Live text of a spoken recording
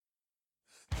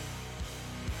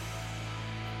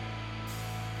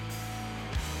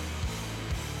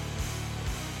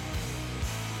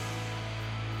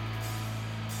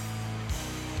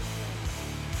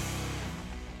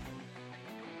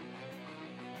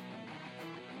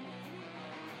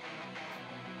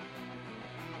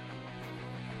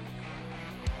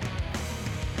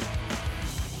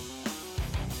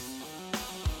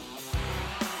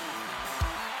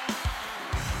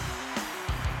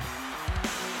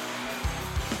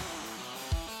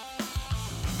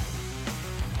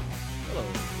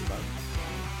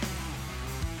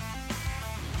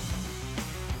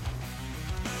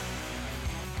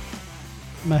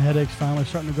My headache's finally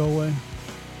starting to go away.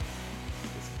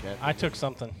 I took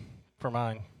something for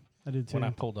mine I did too. when I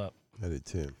pulled up. I did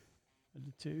too. I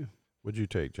did too. What'd you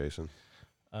take, Jason?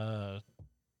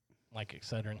 Like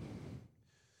Excedrin.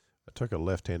 I took a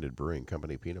left-handed brewing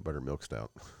company peanut butter milk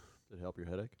stout. Did it help your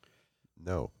headache?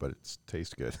 No, but it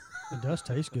tastes good. It does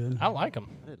taste good. I like them.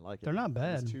 I didn't like it. They're not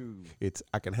bad. It's too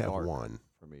I can have Dark. one.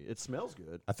 for me. It smells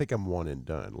good. I think I'm one and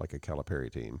done, like a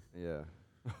Calipari team. Yeah.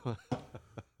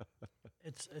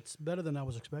 It's better than I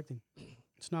was expecting.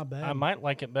 It's not bad. I might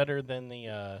like it better than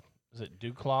the is it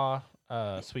Duclaw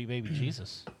Sweet Baby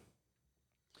Jesus.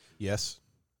 Yes.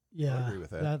 yeah, I agree with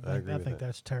that. I agree I with think that.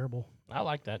 that's terrible. I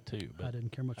like that too, I but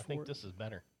didn't care much I for think it. this is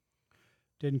better.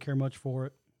 Didn't care much for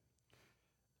it.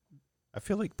 I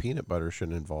feel like peanut butter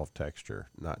should involve texture,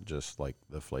 not just like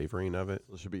the flavoring of it.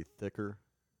 So it should be thicker.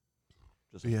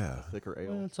 Just Yeah. a thicker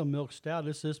ale. Well, it's a milk stout.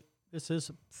 This is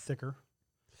thicker.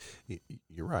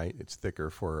 You're right. It's thicker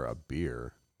for a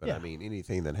beer. But Yeah. I mean,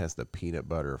 anything that has the peanut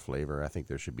butter flavor, I think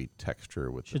there should be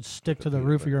texture with Should the, stick the to the peanut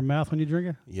roof of butter. your mouth when you drink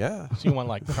it. Yeah. So you want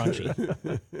like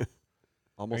crunchy?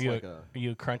 Almost Are you like Are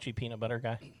you a crunchy peanut butter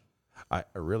guy? I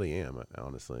really am,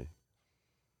 honestly.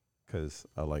 Because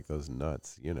I like those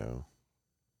nuts, you know.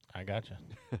 I gotcha.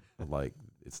 Like,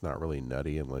 it's not really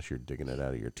nutty unless you're digging it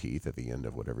out of your teeth at the end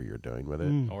of whatever you're doing with it.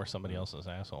 Mm. Or somebody else's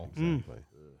asshole. Exactly.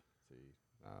 See.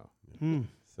 Wow. Mm.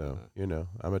 So, you know,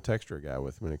 I'm a texture guy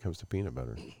when it comes to peanut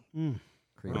butter. Mm.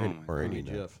 Creamy, Or any- or any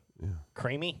creamy nut. Jeff. Yeah.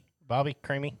 Creamy? Bobby,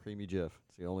 creamy? Creamy Jeff.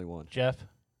 It's the only one. Jeff?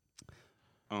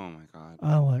 Oh my God.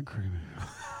 I like creamy.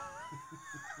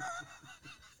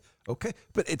 Okay,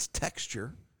 but it's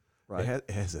texture. Right.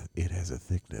 It has a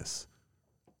thickness.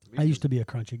 I used to be a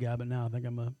crunchy guy, but now I think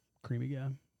I'm a creamy guy.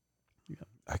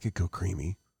 I could go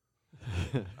creamy.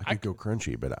 I could go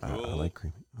crunchy, but I like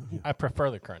creamy. I prefer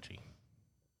the crunchy.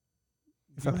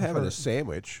 If I'm having prefer- a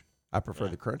sandwich, I prefer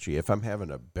Yeah. the crunchy. If I'm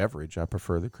having a beverage, I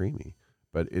prefer the creamy.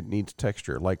 But it needs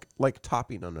texture, like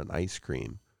topping on an ice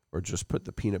cream, or just put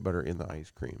the peanut butter in the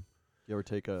ice cream. You ever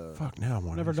take Fuck, now I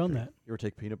want Never ice done cream. that. You ever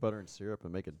take peanut butter and syrup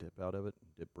and make a dip out of it?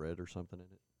 Dip bread or something in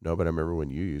it? No, but I remember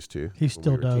when you used to. He when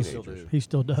still we were does. Still teenagers. do. He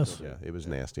still does. Still Yeah, it was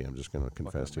nasty. I'm just going to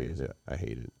confess to you amazing. that I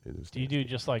hate it. It is Do you do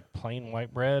just like plain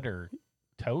white bread or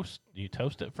toast? Do you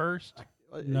toast it first?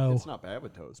 No. It's not bad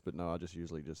with toast, but no, I just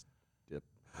usually just dip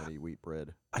any wheat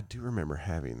bread. I do remember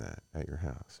having that at your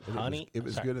house. And Honey- it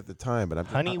was sorry. good at the time, but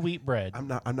Honey wheat bread. I'm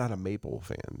not a maple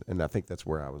fan, and I think that's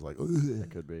where I was like, That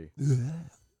could be.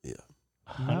 yeah,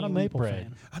 Honey Not a wheat maple bread,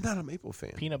 fan. I'm not a maple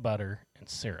fan. peanut butter, and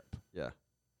syrup. Yeah.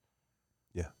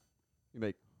 Yeah. You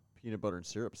make peanut butter and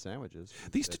syrup sandwiches.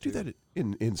 They used to do too. that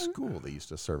in school. They used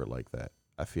to serve it like that.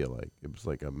 I feel like it was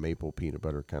like a maple peanut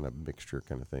butter kind of mixture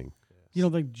kind of thing. You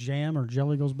don't think jam or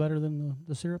jelly goes better than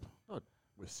the syrup?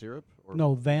 With syrup? Or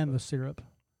No, than the syrup.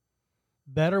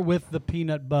 Better with the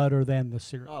peanut butter than the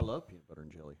syrup. No, I love peanut butter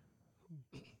and jelly.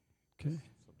 Okay.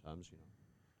 Sometimes,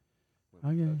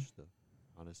 women Okay. touch the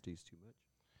honesties too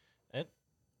much.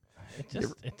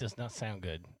 It does not sound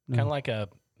good. No. Kind of like a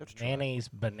You have to try it. mayonnaise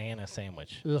banana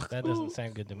sandwich. Ugh. That doesn't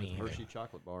sound good to me. either. Hershey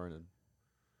chocolate bar and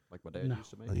like my dad No. used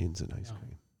to make. Onions and ice No.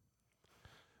 cream.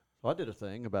 So I did a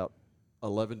thing about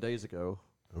 11 days ago.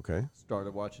 Okay.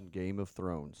 Started watching Game of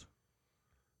Thrones.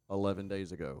 11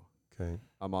 days ago. Okay.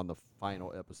 I'm on the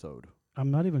final episode.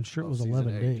 I'm not even sure it Of was season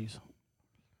 11 8. days.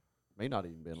 May not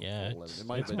even been Yeah, full 11. it's, It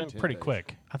might have it's been been 10 pretty days.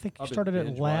 quick. I think you I've been started it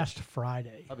binge last watching.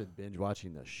 Friday. I've been binge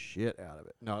watching the shit out of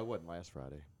it. No, it wasn't last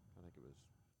Friday. I think it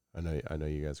was. I know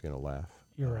you guys are gonna laugh.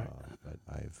 You're right. But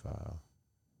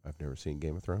I've never seen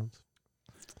Game of Thrones.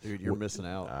 Dude, you're Wh- missing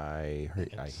out. I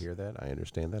It's- hear that. I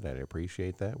understand that. I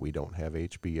appreciate that. We don't have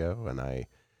HBO, and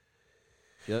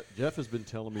Jeff has been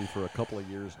telling me for a couple of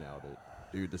years now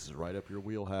that, dude, this is right up your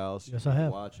wheelhouse. Yes, You I need to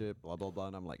have. Watch it, blah, blah, blah.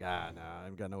 And I'm like, nah,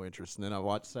 I've got no interest. And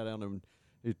then sat down, and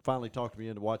he finally talked me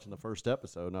into watching the first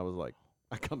episode. And I was like,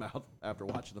 I come out after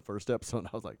watching the first episode, and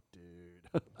I was like,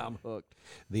 dude, I'm hooked.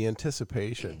 the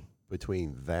anticipation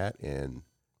between that and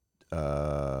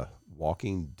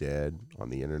Walking Dead on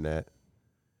the internet,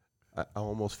 I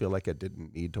almost feel like I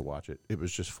didn't need to watch it. It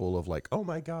was just full of like, oh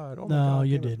my god, oh my No, god,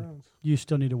 you Game of didn't. Thrones. You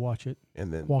still need to watch it.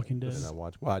 And then Walking Dead.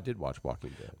 And I did watch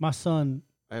Walking Dead. My son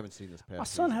I haven't seen this past My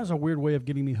son season. has a weird way of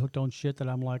getting me hooked on shit that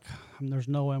I'm like, there's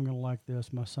no way I'm going to like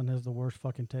this. My son has the worst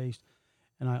fucking taste,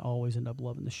 and I always end up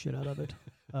loving the shit out of it.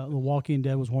 The Walking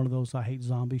Dead was one of those I hate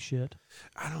zombie shit.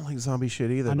 I don't like zombie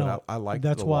shit either, I know. but I like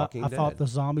That's The why Walking I Dead. thought the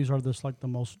zombies are this like the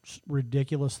most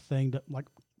ridiculous thing that like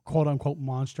quote unquote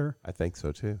monster. I think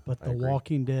so too. But I The agree.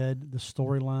 Walking Dead, the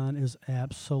storyline is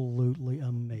absolutely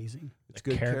amazing. It's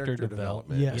good character character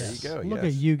development. development. Yes. There you go. Look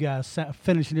yes. at you guys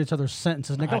finishing each other's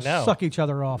sentences. Now I go know. suck each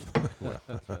other off.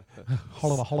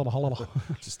 Holla.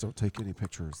 Just don't take any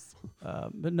pictures.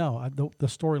 But no, the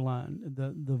storyline,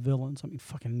 the villains. I mean,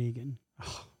 fucking Negan.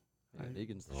 Yeah,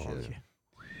 Negan's the Oh, shit.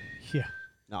 Yeah,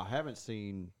 Now I haven't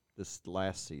seen this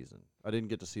last season. I didn't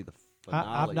get to see the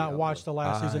finale. I've not watched the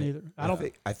last season either.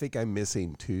 I think I'm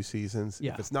missing 2 seasons.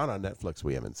 Yeah. If it's not on Netflix,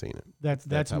 we haven't seen it.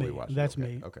 That's how me. we watch it. That's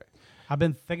Okay, me. Okay. I've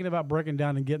been thinking about breaking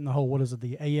down and getting the whole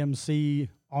the AMC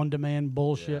on demand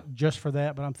bullshit just for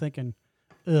that. But I'm thinking,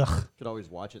 ugh. Could always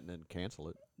watch it and then cancel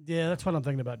it. Yeah, that's what I'm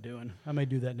thinking about doing. I may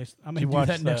do that next. I may you do watch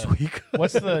that next the- week.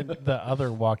 What's the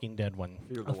other Walking Dead one?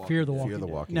 Fear the Walking Fear the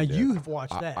Dead. Walking Now Dead. you have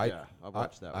watched that. Yeah, I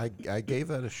watched that one. I gave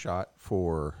that a shot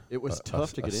for It was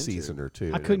tough to a get into. season or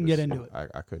two. I and couldn't get was- into it.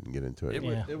 I couldn't get into it.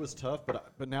 Yeah. It was tough,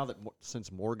 but now that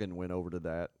since Morgan went over to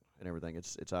that and everything,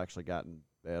 it's actually gotten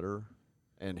better,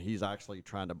 and he's actually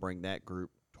trying to bring that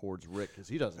group towards Rick because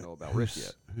he doesn't know about Rick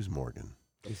yet. Who's Morgan?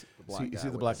 The You see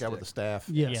the black guy with the staff?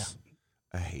 Yes,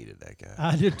 I hated that guy.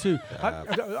 I did too.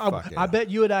 fuck I bet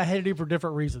you and I hated him for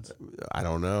different reasons. I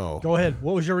don't know. Go ahead.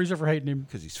 What was your reason for hating him?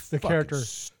 Because he's The fucking character.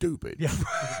 stupid. Yeah.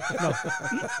 No.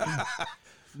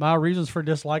 My reasons for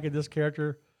disliking this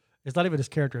character, it's not even his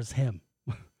character, it's him.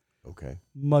 Okay.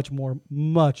 Much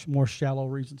more shallow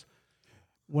reasons.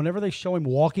 Whenever they show him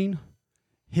walking,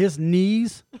 his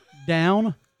knees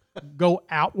down go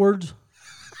outwards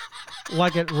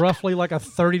like at roughly like a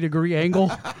 30-degree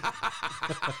angle.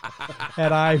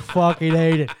 And I fucking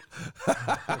hate it.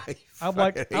 I'm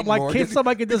like, can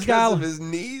somebody get this guy? Because of his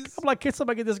knees? I'm like, can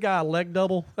somebody get this guy a leg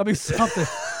double? I mean, something.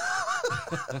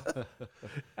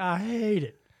 I hate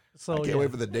it. So I can't yeah. wait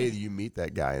for the day that you meet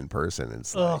that guy in person. And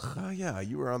it's like, oh yeah,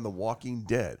 you were on The Walking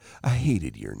Dead. I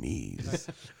hated your knees.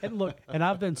 And look, and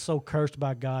I've been so cursed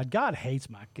by God. God hates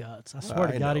my guts. I swear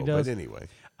to God, He know, does. But anyway,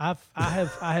 I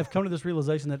have come to this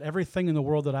realization that everything in the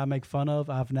world that I make fun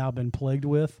of, I've now been plagued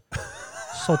with.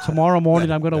 So tomorrow morning,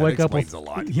 I'm going to that wake up with explains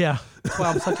a lot. Yeah, that's why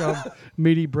I'm such a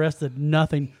meaty-breasted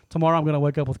nothing. Tomorrow, I'm going to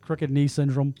wake up with crooked knee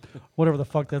syndrome, whatever the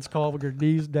fuck that's called, when your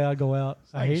knees down go out.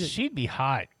 I hate it. She'd be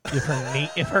hot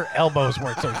if her elbows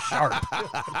weren't so sharp.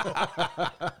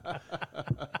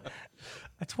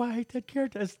 That's why I hate that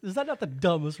character. Is that not the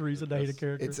dumbest reason to hate a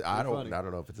character? I don't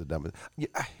know if it's the dumbest. Yeah,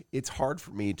 it's hard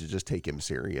for me to just take him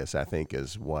serious. I think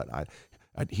is what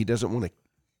he doesn't want to.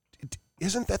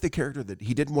 Isn't that the character that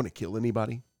he didn't want to kill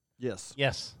anybody? Yes.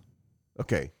 Yes.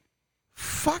 Okay,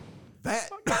 fuck that.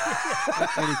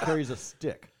 And he carries a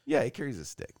stick. Yeah, he carries a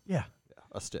stick. Yeah.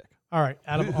 A stick. All right.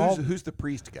 Out of all, Who's the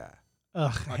priest guy?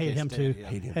 ugh, I hate him too. stand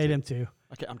him. Hate him Too.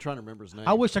 Okay, I'm trying to remember his name.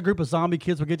 I wish a group of zombie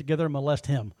kids would get together and molest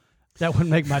him. That would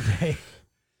make my day.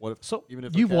 What if, So even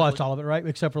if they're you've watched Catholic? all of it, right?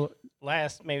 Except for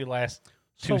Last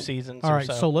So- two seasons. all or right.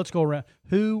 So let's go around.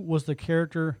 Who was the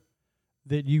character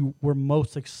that you were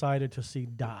most excited to see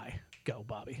die? Go,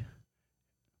 Bobby.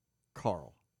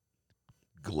 Carl.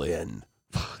 Glenn.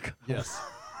 Fuck. Yes.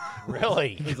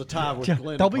 Really? There's a tie with Yeah,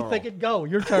 Glenn. don't and be Carl. thinking. Go.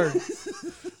 Your turn.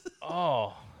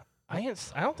 Oh, I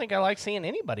don't think I like seeing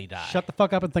anybody die. Shut the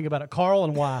fuck up and think about it. Carl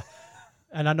and why?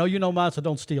 And I know you know mine, so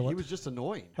don't steal He it. was just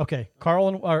annoying. Okay, Carl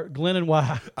and or Glenn and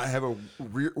why? I have a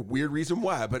weird reason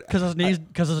why, but Because his knees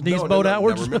no, bowed no,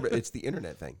 outwards. No, remember, it's the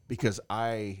internet thing because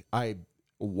I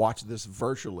watched this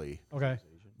virtually, Okay.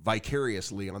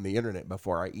 vicariously on the internet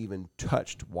before I even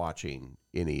touched watching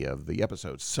any of the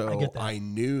episodes. So get that. I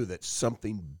knew that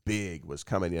something big was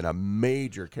coming and a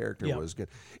major character Yeah. was good.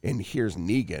 And here's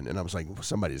Negan, and I was like, well,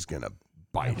 somebody's gonna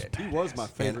bite it. He was my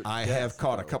favorite. And I death, have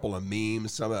caught a though. couple of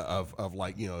memes, some of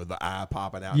like, you know, the eye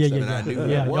popping out Yeah, and stuff, yeah, and I yeah. knew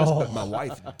who Yeah, it was, oh. but my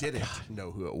wife didn't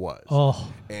know who it was.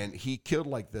 Oh. And he killed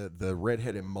like the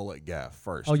redheaded mullet guy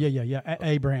first. Oh yeah.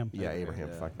 Abraham. Yeah, Abraham,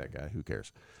 fuck that guy. Who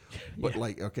cares? But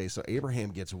like, okay, so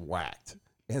Abraham gets whacked.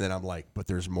 And then I'm like, but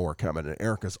there's more coming. And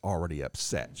Erica's already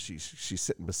upset. She's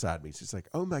sitting beside me. She's like,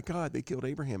 oh my God, they killed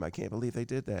Abraham. I can't believe they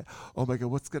did that. Oh my God,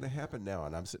 what's going to happen now?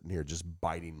 And I'm sitting here just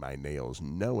biting my nails,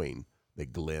 knowing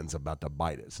that Glenn's about to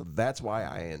bite it. So that's why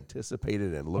I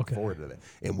anticipated and looked forward to that.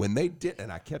 And when they did,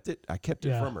 and I kept it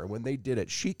Yeah. from her. When they did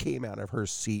it, she came out of her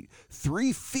seat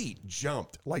 3 feet,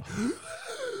 jumped like,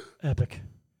 Epic.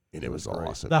 and it was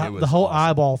awesome. The, It was the whole awesome.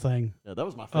 eyeball thing. Yeah, that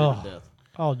was my favorite Oh. death.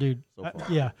 Oh, dude. So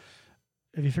far. Yeah.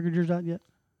 Have you figured yours out yet?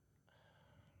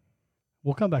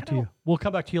 We'll come back to you. We'll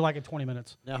come back to you like in 20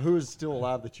 minutes. Now, who is still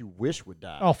alive that you wish would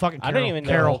die? Oh, fucking I Carol. don't even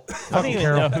Carol. know. I don't even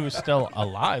Carol. know who's still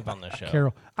alive on the show.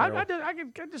 Carol. I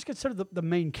just consider the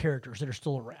main characters that are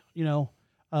still around, you know.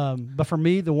 But for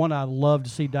me, the one I love to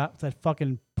see die was that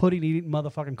fucking pudding-eating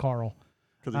motherfucking Carl.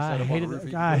 'Cause he I sat up on hated the roof that.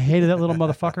 eating I pudding. hated that little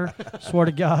motherfucker. Swear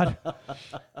to God.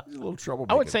 He's a little trouble.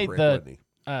 I would say prick, the wasn't he?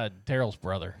 Daryl's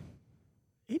brother.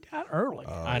 He died early.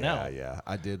 Oh, I know. Yeah,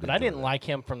 I did. But I enjoy didn't that. like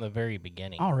him from the very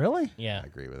beginning. Oh, really? Yeah. I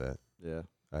agree with that. Yeah,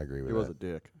 I agree with he that. was a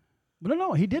dick. But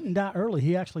no, he didn't die early.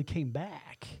 He actually came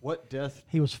back. What death?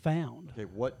 He was found. Okay,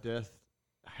 what death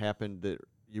happened that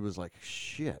you was like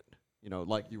shit? You know,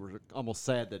 like you were almost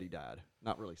sad that he died.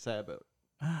 Not really sad, but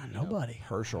Nobody.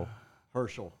 Herschel.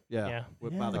 Herschel. Yeah. Yeah.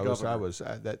 By the I governor. was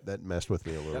that messed with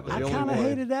me a little That was bit. I the only kind of one.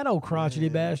 hated that old crotchety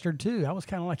bastard too. I was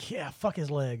kind of like, yeah, fuck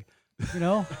his leg, you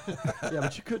know. Yeah,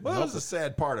 but you couldn't. Well, that help was the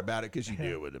sad part about it because you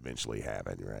knew it would eventually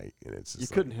happen, right? And it's You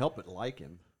just couldn't help but like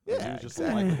him. He Yeah, was just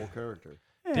exactly. a likable character.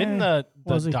 Didn't Eh, the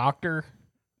was he? doctor,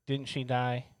 didn't she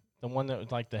die? The one that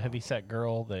was like the heavyset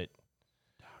girl that.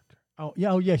 Oh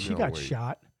yeah, she No, got wait.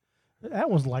 shot. That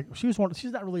was like she was one.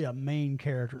 She's not really a main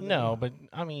character. though. No, but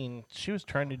I mean, she was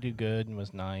trying to do good and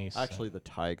was nice. Actually, the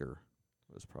tiger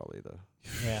was probably the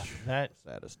yeah, that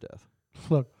saddest death.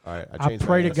 Look, All right, I changed my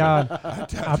pray to answer. God.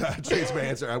 I changed my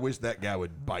answer. I wish that guy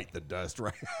would bite the dust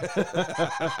right.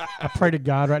 I pray to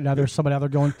God right now. There's somebody out there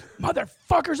going,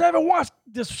 motherfuckers, I haven't watched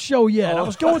this show yet. I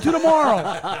was going to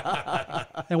tomorrow,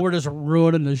 and we're just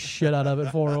ruining the shit out of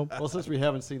it for them. Well, since we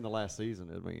haven't seen the last season,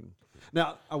 I mean,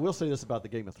 now I will say this about the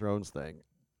Game of Thrones thing.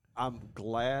 I'm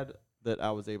glad that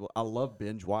I was able. I love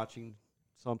binge watching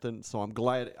something, so I'm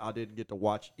glad I didn't get to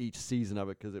watch each season of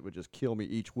it because it would just kill me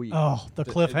each week. Oh, the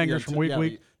cliffhangers from week to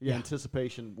week. The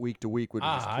anticipation week to week would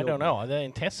just kill I don't me. know. The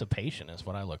anticipation is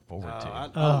what I look forward to. I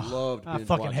Ugh, loved. I binge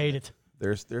fucking watching hate it.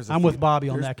 it. There's a I'm few- with Bobby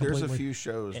on there's- that There's a completely. few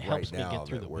shows It right helps me get now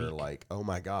through that the we're week. like, oh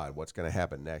my god, what's going to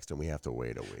happen next, and we have to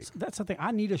wait a week. That's the thing.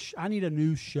 I need a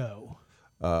new show.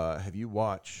 Have you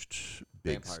watched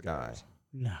Big Vampire Sky? Diaries.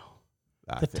 No,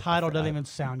 I the think- title I- doesn't even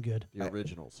sound good. The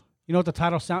originals. You know what the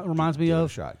title reminds me Give it a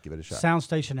of? shot. Give it a shot. Sound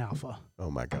Station Alpha. Oh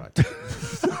my god,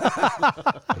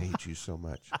 I hate you so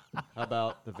much. How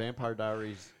about the Vampire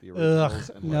Diaries? The Ugh, originals.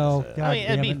 and no, Let's Say? God I mean,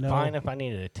 it'd damn be it, no. fine if I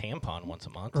needed a tampon once a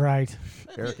month. Right.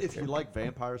 If you like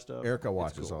vampire stuff, Erica it's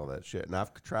watches cool. all that shit, and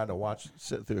I've tried to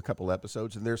sit through a couple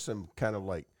episodes, and there's some kind of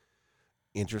like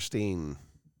interesting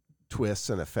twists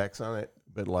and effects on it,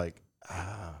 but like,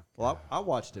 Well, I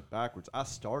watched it backwards. I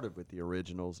started with the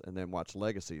originals and then watched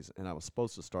Legacies, and I was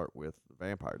supposed to start with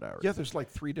Vampire Diaries. yeah, there's like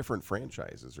 3 different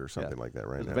franchises or something like that,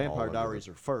 right? The now, Vampire all under Diaries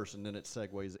are first, and then it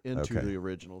segues into Okay. the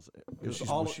originals.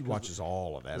 She watches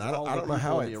all of that. because I all don't the know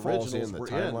how people it falls originals in the were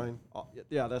timeline.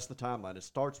 Yeah, that's the timeline. It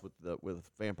starts with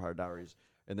Vampire Diaries,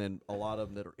 and then a lot of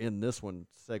them that are in this one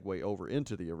segue over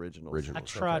into the originals. I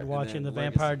tried And watching the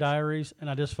then Vampire Legacies. Diaries, and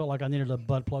I just felt like I needed a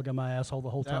butt plug in my asshole the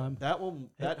whole time. That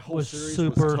whole was series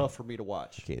super- was tough for me to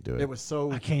watch. Can't do it. It was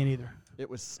so. I can't either. It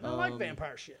was. I like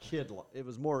vampire shit. Kid. It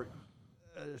was more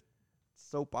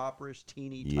soap opera-ish,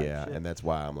 teeny type Yeah, shit. and that's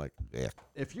why I'm like, yeah,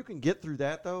 If you can get through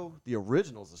that though, the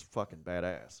originals is fucking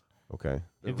badass. okay.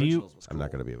 The If you- originals was I'm not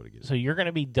cool. going to be able to get it. So you're going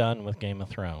to be done with Game of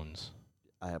Thrones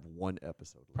I have one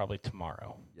episode. Left. probably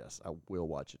tomorrow. Yes, I will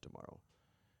watch it tomorrow.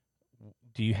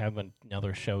 Do you have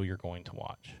another show you're going to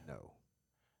watch? No,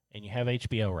 And you have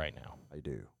HBO right now. I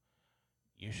do.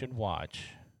 You should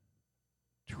watch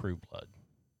True Blood.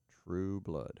 True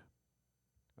Blood.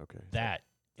 Okay. That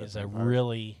Is is that a vampires?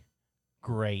 really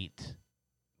great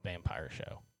vampire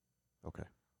show. Okay.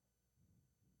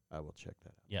 I will check that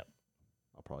out. Yep.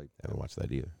 I'll probably. I haven't watched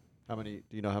that either. How many?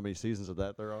 Do you know how many seasons of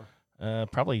that there are?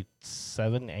 Probably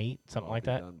 7, 8, something I'll like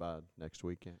be that. Done by next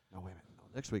weekend. No, wait a minute. No,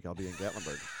 next week I'll be in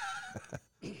Gatlinburg.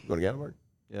 Going to Gatlinburg?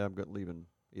 Yeah, I'm leaving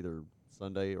either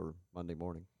Sunday or Monday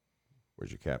morning. Where's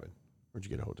your cabin? Where'd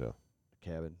you get a hotel?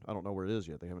 Cabin. I don't know where it is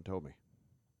yet. They haven't told me.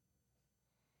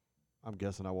 I'm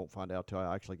guessing I won't find out till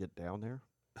I actually get down there.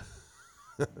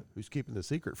 Who's keeping the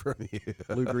secret from you?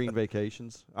 Blue Green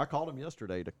Vacations. I called them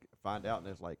yesterday to find out, and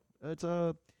it's like it's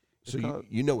a. So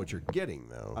you know what you're getting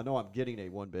though. I know I'm getting a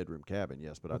 1-bedroom cabin,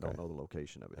 yes, but I don't Okay. know the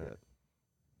location of it All yet.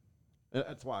 And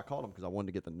that's why I called them because I wanted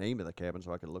to get the name of the cabin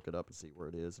so I could look it up and see where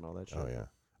it is and all that shit. Oh yeah,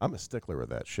 I'm a stickler with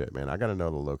that shit, man. I got to know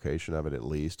the location of it at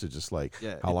least to just like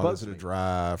Yeah, how it long bugs is it a me.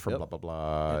 drive from Yep. blah blah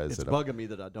blah. It's Is it bugging me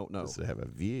that I don't know. does it have a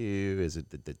view? Is it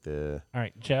the All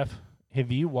right, Jeff,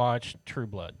 have you watched True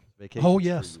Blood? Vacations Oh for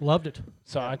yes, you. loved it.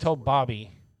 So I told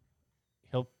Bobby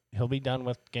he'll be done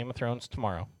with Game of Thrones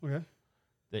tomorrow. Okay.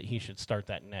 That he should start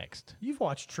that next. You've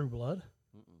watched True Blood?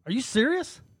 Are you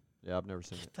serious? Yeah, I've never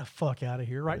seen it. Get the fuck out of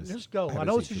here! Right, Yes. just go. I I haven't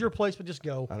know seen this is True your place, but just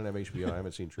go. I don't have HBO. I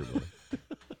haven't seen True Blood.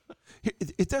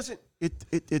 It doesn't.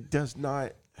 It does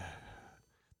not.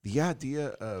 The idea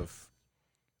of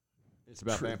It's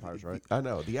about True- vampires, right? I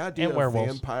know the idea And of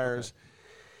werewolves. vampires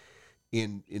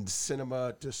in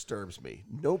cinema disturbs me.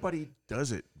 Nobody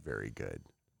does it very good.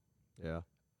 Yeah.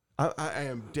 I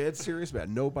am dead serious about it.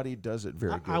 Nobody does it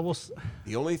very good. I will.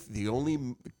 The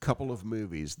only couple of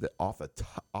movies that off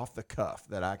the cuff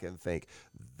that I can think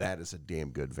that is a damn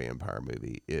good vampire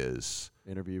movie is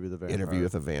Interview with the Vampire. Interview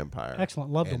with a Vampire.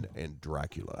 Excellent, loved them. And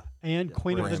Dracula. And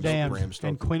Queen of the Bram Damned. Stoker.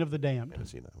 And Queen of the Damned. I haven't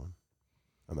seen that one.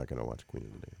 I'm not going to watch Queen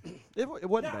of the Damned. It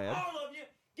wasn't bad. All of you,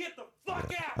 get the fuck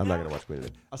out! I'm not going to watch Queen of the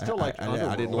Damned. I still like I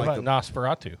Underworld. didn't What like about the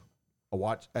Nosferatu?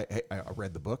 I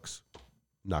read the books.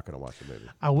 Not going to watch the movie.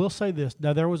 I will say this.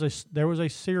 Now there was a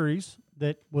series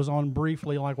that was on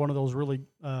briefly, like one of those really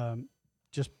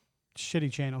just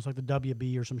shitty channels, like the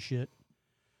WB or some shit.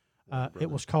 It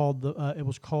was called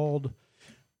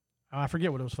I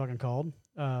forget what it was fucking called,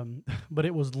 but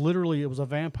it was a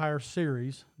vampire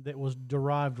series that was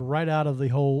derived right out of the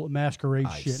whole Masquerade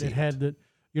I shit. see It had that.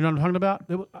 You know what I'm talking about?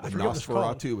 I The forget what it's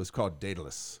called. Nosferatu was called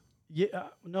Daedalus. Yeah,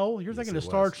 no, you're thinking it of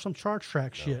Star was.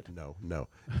 Trek shit. No.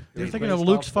 You're thinking based of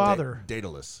Luke's off father.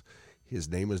 Daedalus. His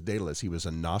name was Daedalus. He was a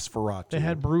Nosferatu. They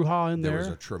had Bruja in There there. was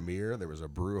a Tremere. There was a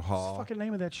What's the Bruja. fucking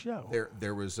name of that show?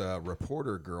 There was a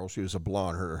reporter girl. She was a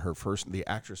blonde. The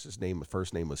actress's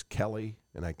first name was Kelly,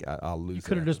 and I'll lose. You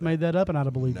could have just made that up, and I'd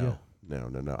have believed you.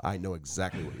 No. I know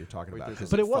exactly what you're talking about. 'cause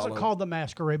But it wasn't followed- called The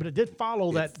Masquerade, but it did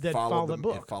follow that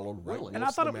book. It followed right. And I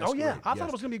thought it- oh, yeah, I thought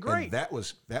it was gonna be great. And that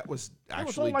was It was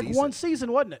actually only like decent. one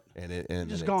season, wasn't it? and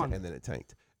just then gone. and then it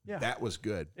tanked. Yeah. That was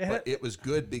good, It but had- it was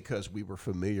good because we were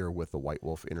familiar with the White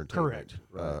Wolf Entertainment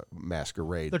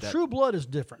Masquerade. The True Blood is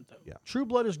different, though. Yeah. True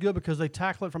Blood is good because they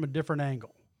tackle it from a different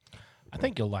angle. I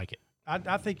think you'll like it.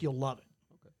 I think you'll love it.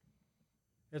 Okay.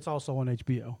 It's also on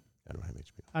HBO. I don't have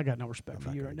HBO. I got no respect I'm for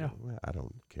not you gonna right now. do it. Well, I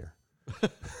don't care.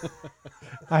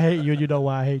 I hate you, and you know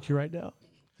why I hate you right now.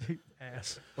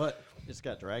 Ass. But it's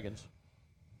got dragons.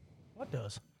 What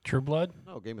does? True Blood?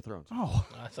 No, Game of Thrones. Oh,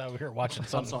 I thought we were watching I'm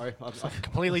something sorry. I'm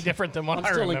completely different than what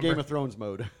I still in remember. Game of Thrones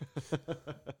mode.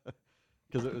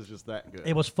 Because it was just that good.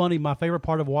 it was funny. My favorite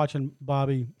part of watching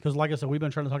Bobby, because like I said, we've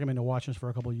been trying to talk him into watching this for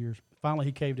a couple of years. Finally,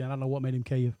 he caved in. I don't know what made him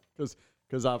cave.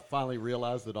 Because I finally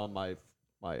realized that on my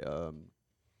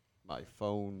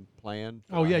phone plan.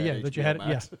 Oh, I yeah, had yeah, that you HBO had it,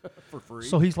 Max for free.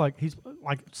 So he's like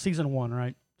season 1,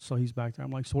 right? So he's back there.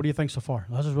 I'm like, so what do you think so far?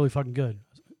 This is really fucking good.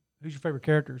 Who's your favorite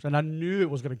characters? And I knew it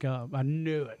was going to come. I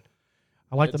knew it.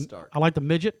 I like Ned Stark. I like the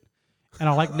midget, and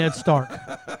I like Ned Stark.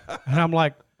 And I'm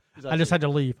like, I just had to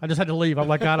leave. I'm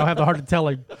like, I don't have the heart to tell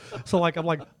him. So I'm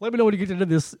like, let me know when you get to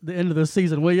the end of this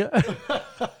season, will you?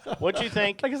 What'd you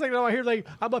think? Like, it's like, no, I hear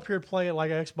I'm up here playing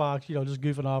like Xbox, just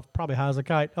goofing off, probably high as a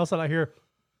kite. All of a sudden I hear,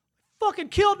 fucking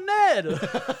killed Ned.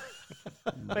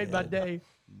 Made my day.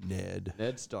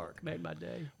 Ned Stark. Made my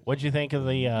day. What'd you think of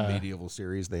the medieval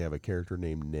series. They have a character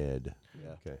named Ned.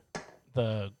 Yeah. Okay.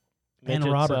 the And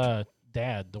midget's, Robert.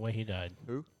 dad, the way he died?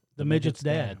 Who? The midget's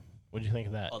dad. What'd you think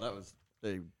of that? Oh,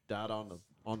 they died on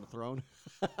the throne.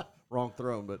 Wrong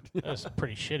throne, but That was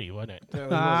pretty shitty, wasn't it? that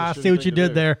was a I shitty see what thing you to did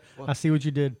do. there. Well, I see what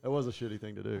you did. That was a shitty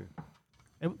thing to do.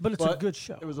 But it's a But good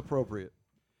show. It was appropriate.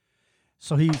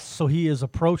 So he is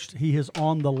approached. He is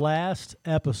on the last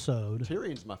episode.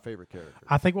 Tyrion's my favorite character.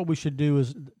 I think what we should do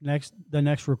is the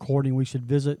next recording we should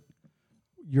visit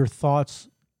your thoughts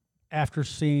after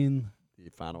seeing The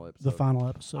final episode. the final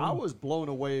episode. I was blown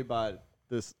away by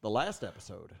the last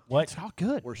episode What? It's all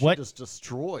good. where she What? just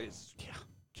destroys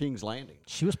King's Landing.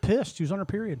 She was pissed. She was on her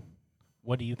period.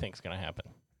 What do you think's gonna happen?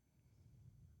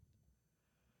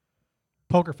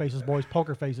 Poker faces, boys.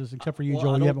 Poker faces. Except for you, Well,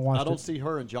 Joel. I You don't- haven't watched I don't it. see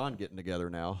her and John getting together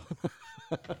now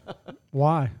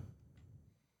Why?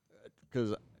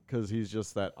 because he's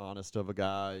just that honest of a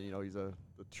guy. He's a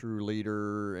true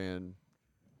leader, and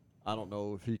I don't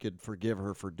know if he could forgive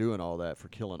her for doing all that, for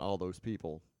killing all those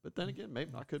people. But then again,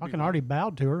 maybe I could. Fucking be already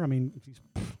bowed to her. I mean,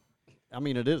 I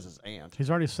mean, it is his aunt. he's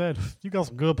already said, "You got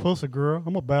some good pussy, girl. I'm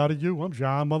gonna bow to you. I'm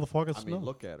John, motherfucker." I mean, Snow."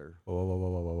 look at her. Whoa.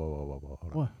 Hold on.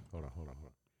 What? Hold on.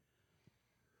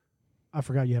 I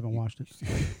forgot you haven't watched it.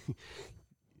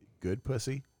 Good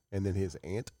pussy, and then his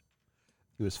aunt.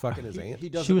 He was fucking his aunt. He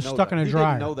doesn't She was know stuck that. in a He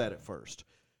dryer. didn't know that at first.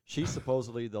 She's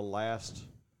supposedly the last.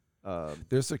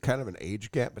 There's a kind of an age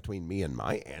gap between me and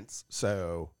my aunts.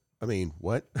 So I mean,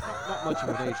 what? Not much of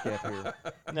an age gap here.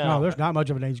 No, there's not much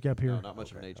of an age gap here. No, not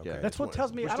much of an age gap. That's what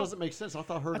tells me. Which I don't, doesn't make sense. I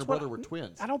thought her and her That's what brother I- were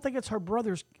twins. I don't think it's her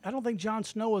brother's. I don't think Jon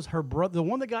Snow is her brother. The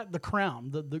one that got the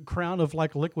crown, the crown of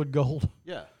like liquid gold.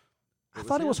 Yeah. I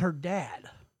thought it was him. her dad.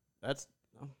 That's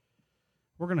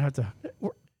We're gonna have to.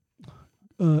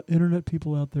 Internet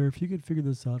people out there, if you could figure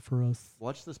this out for us,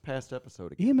 watch this past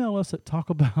episode again. email us at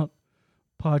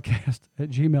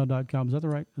talkaboutpodcast@gmail.com. Is that the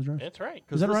right address? It's right.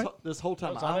 Is that this, right? This whole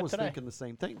time was on I it was today. thinking the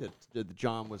same thing, that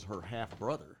John was her half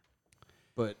brother,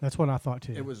 but That's what I thought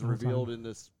too. it was the whole time. revealed in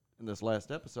this in this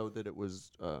last episode that it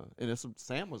was,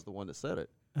 Sam was the one that said it,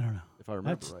 I don't know. if I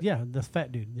remember That's right. yeah, the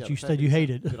fat dude that Yeah, you the fat said you dude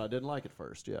hated, that I didn't like at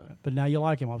first. Yeah, but now you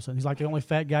like him all of a sudden. He's like the only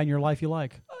fat guy in your life you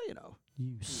like. you know,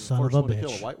 You he was the son of first a one to kill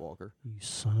a bitch. White Walker. You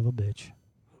son of a bitch.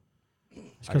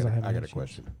 It's I 'cause got, haven't I had got a chance.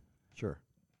 question. Sure.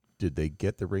 Did they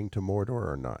get the ring to Mordor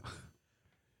or not?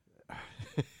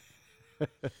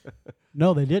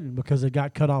 No, they didn't because it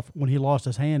got cut off when he lost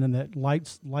his hand in that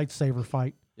lightsaber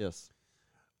fight. Yes,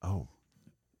 Oh,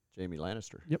 Jaime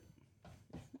Lannister.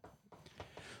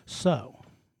 So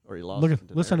Or he lost. look it at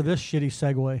to listen to Daenerys. this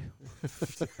shitty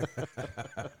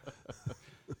segue.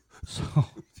 So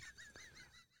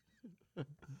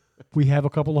we have a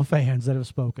couple of fans that have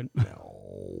spoken.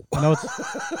 no.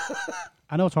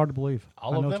 I know it's hard to believe.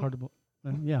 All I of know it's them? hard to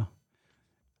believe. Yeah.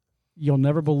 You'll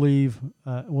never believe,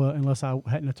 well, unless I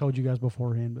hadn't have told you guys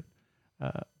beforehand,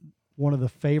 but one of the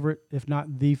favorite, if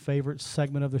not the favorite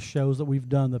segment of the shows that we've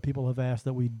done that people have asked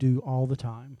that we do all the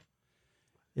time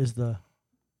is the,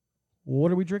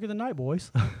 what are we drinking tonight,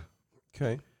 boys?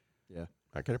 Okay. Yeah.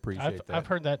 I can appreciate that. I've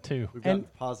heard that too. We've gotten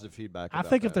And positive feedback. I about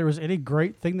think if that. there was any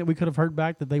great thing that we could have heard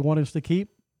back that they wanted us to keep,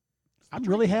 I'm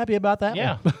really happy about that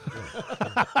Yeah. one.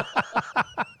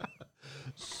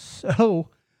 So,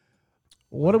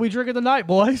 what are we drinking tonight,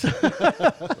 boys? All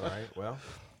right. Well,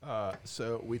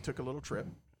 so we took a little trip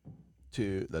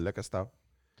to the liquor store.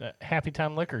 Happy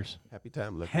Time Liquors. Happy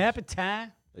Time Liquor. Happy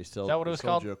time. they still Is that what it they was sold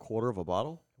called? you a quarter of a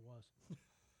bottle.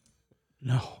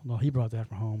 No, he brought that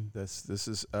from home. This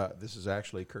is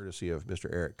actually courtesy of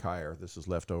Mr. Eric Kyer. This is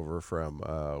left over from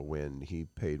when he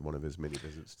paid one of his many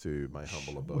visits to my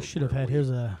humble abode. We should have where had we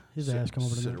his sit, ass come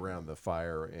over to sit me. around the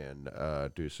fire and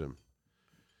do some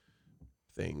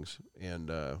things,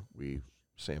 and we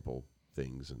sample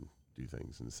things and do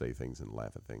things and say things and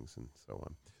laugh at things and so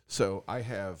on. So I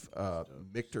have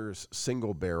Michter's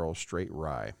Single Barrel Straight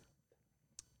Rye.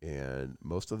 And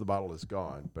most of the bottle is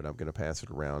gone, but I'm going to pass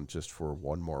it around just for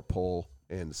one more pull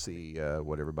and see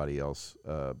what everybody else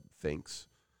thinks.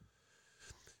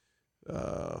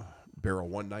 Barrel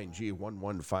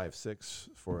 19G1156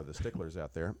 for the sticklers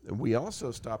out there. And we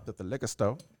also stopped at the liquor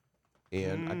store,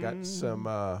 and I got some.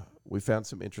 We found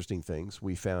some interesting things.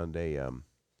 We found a.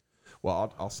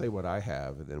 Well, I'll say what I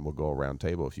have, and then we'll go around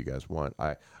table if you guys want.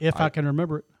 If I can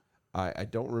remember it. I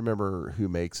don't remember who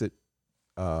makes it.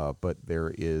 But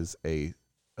there is a,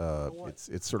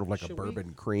 it's sort of like a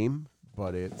bourbon cream,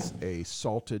 but it's a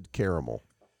salted caramel.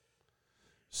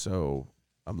 So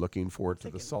I'm looking forward to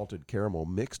the salted caramel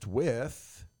mixed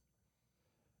with.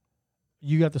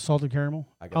 You got the salted caramel?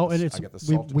 I got the- and I it's got the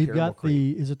salted we've caramel got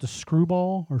the is it the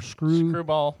screwball or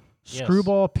Screwball. Yes.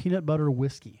 screwball peanut butter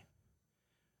whiskey.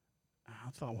 I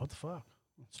thought, what the fuck?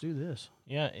 Let's do this.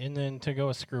 Yeah, and then to go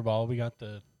with Screwball, we got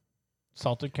the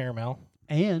salted caramel.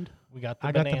 And We got the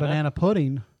I banana. got the banana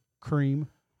pudding cream.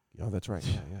 Oh, that's right.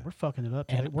 Yeah, yeah. We're fucking it up.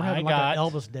 And Today. We're having like an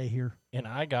Elvis day here. And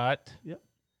I got Yep.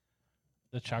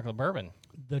 the chocolate bourbon.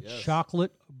 The Yes.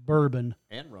 chocolate bourbon.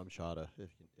 And rum shada. If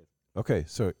Okay,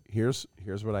 so here's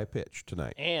what I pitched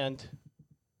tonight. And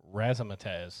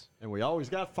razzmatazz. and we always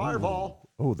got Fireball.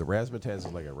 Oh, the razzmatazz is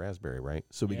like a raspberry, right?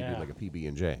 So we can Yeah. do like a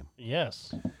PB&J.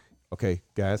 Yes. Okay,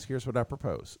 guys, here's what I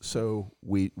propose. So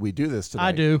we do this tonight.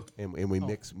 I do. and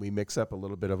we mix up a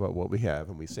little bit of what we have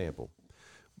and we sample.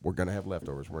 We're gonna have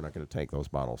leftovers. We're not gonna tank those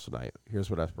bottles tonight. Here's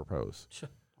what I propose.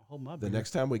 I'll hold my The beer.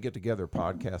 next time we get together,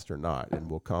 podcast or not, and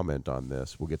we'll comment on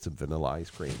this, we'll get some vanilla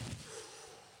ice cream.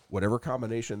 Whatever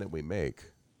combination that we make,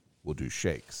 we'll do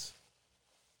shakes,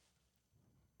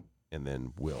 and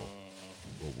then we'll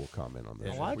comment on And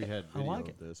this. if like we it. had I video like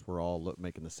of this, we're all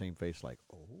making the same face like,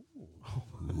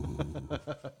 oh.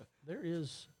 There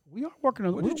is. We are working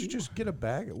on. What did you just get a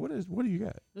bag of? What do you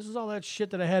got? This is all that shit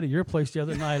that I had at your place the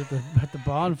other night at the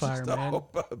bonfire, Just man.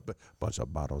 a bunch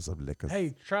of bottles of liquor.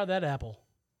 Hey, try that apple.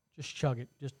 Just chug it.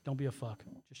 Just don't be a fuck.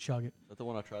 Just chug it. Is that the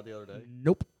one I tried the other day?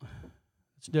 Nope.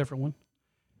 It's a different one.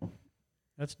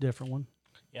 That's a different one.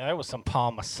 Yeah, that was some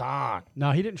Parmesan.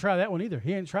 No, he didn't try that one either.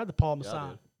 He ain't tried the Yeah, I Parmesan.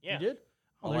 did. Yeah. You did?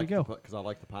 Oh, there you go. Because I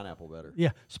like the pineapple better.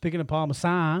 Yeah. Speaking of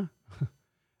Parmesan,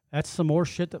 that's some more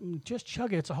shit that just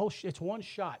chug it. It's a whole. It's one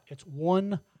shot. It's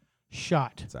one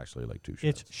shot. It's actually like 2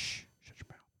 shots. It's shut your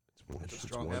mouth. It's It's a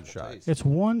strong one apple shot. taste. It's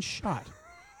one shot.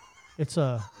 It's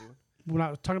a. When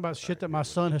I was talking about shit that my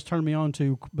son has turned me on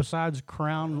to, besides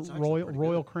Crown That's actually Royal, pretty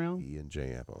Royal good. Crown,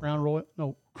 E&J apple. Crown Royal,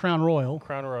 no Crown Royal.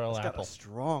 Crown Royal It's got apple. a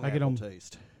strong I get apple 'em-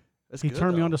 taste. It's He good,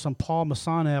 turned me though. on to some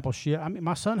Parmesan apple shit. I mean,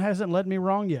 my son hasn't led me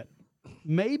wrong yet.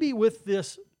 Maybe with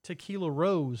this tequila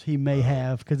rose, he may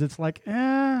have, because it's like,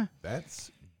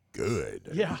 That's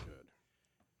good. yeah.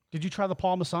 Did you try the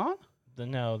Parmesan?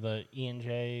 the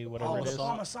E&J, whatever Oh, it the is.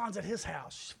 Parmesan's at his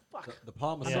house. Fuck. The I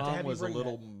Parmesan meant to have you was a bring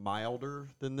little milder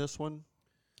than this one.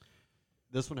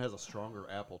 This one has a stronger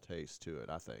apple taste to it,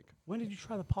 I think. When did you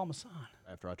try the Parmesan?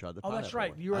 After I tried the Oh, pineapple that's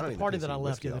right. one. You were I at don't the even party taste that I any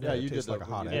left the whiskey other off day. it. You It did tastes the, like a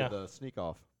hot when you apple. did the sneak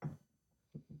off.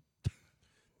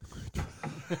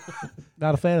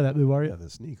 Not a fan of that move, are Yeah, you? the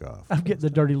sneak off. I'm getting the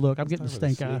dirty look. I'm getting the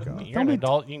Talking stink about eye. the sneak off. You're an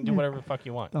adult. You can do whatever the fuck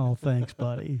you want. Oh, thanks,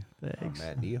 buddy. Thanks.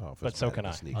 Matt Niehoff. But is so mad can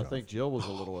at the I. sneak I off. think Jill was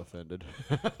a little offended.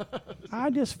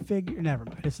 I just figured. Never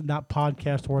mind. It's not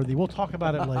podcast worthy. We'll talk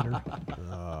about it later.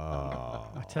 Oh,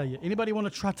 I tell you. Anybody want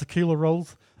to try tequila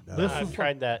rolls? No. This I've is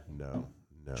tried that. no.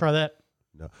 try that.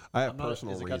 No, I have I'm not-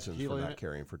 personal has it got reasons tequila for in not it?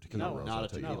 caring for tequila No, rolls. not I'll a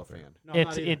tell you tequila that. fan. No, It's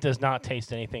not either. it does not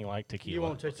taste anything like tequila. You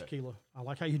won't taste tequila. I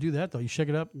like how you do that though. You shake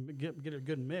it up and get a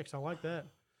good mix. I like that.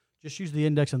 Just use the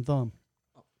index and thumb.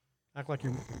 Act like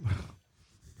you're.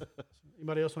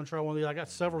 Anybody else want to try one of these? I got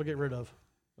several to get rid of.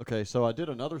 Okay, so I did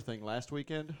another thing last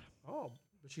weekend. Oh,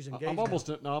 but she's I- engaged. I'm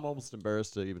now. almost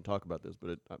embarrassed to even talk about this,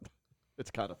 but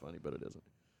it's kind of funny, but it isn't.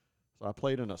 So I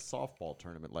played in a softball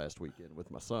tournament last weekend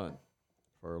with my son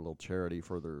for a little charity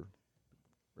for their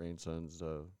grandson's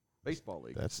baseball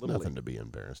league. That's Little nothing league. to be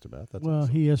embarrassed about. That's Well,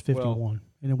 awesome. he is 51,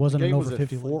 and it The wasn't an game over was at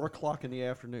 50 league. 4 o'clock in the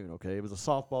afternoon. Okay, it was a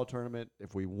softball tournament.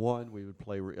 If we won, we would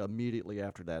play immediately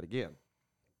after that again.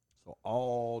 So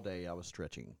all day I was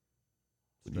stretching.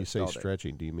 When you Stretched say all day.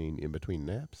 stretching, do you mean in between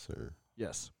naps or?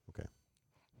 Yes. Okay.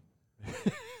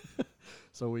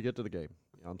 So we get to the game.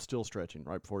 I'm still stretching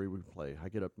right before we play. I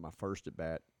get up my first at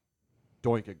bat,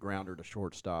 doink a grounder to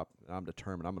shortstop. And I'm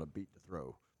determined I'm going to beat the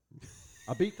throw.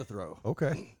 I beat the throw.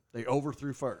 Okay. They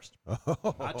overthrew first.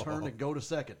 I turn and go to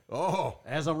second. Oh.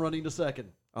 As I'm running to second,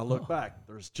 I look back.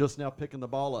 There's just now picking the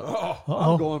ball up. Oh.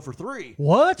 Uh-oh. I'm going for 3.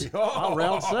 What? I'm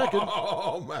round second,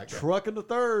 Oh my God. trucking to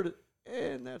third,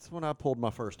 and that's when I pulled my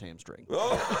first hamstring.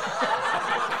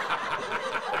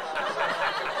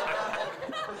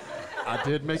 I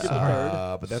did make it to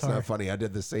third. But that's not funny. I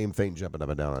did the same thing jumping up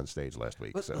and down on stage last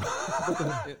week. So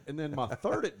a And then my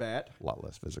third at bat, lot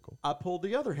less physical. I pulled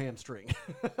the other hamstring.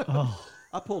 Oh,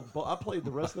 I played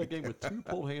the rest of that game with 2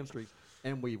 pulled hamstrings,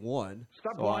 and we won.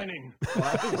 Stop So whining.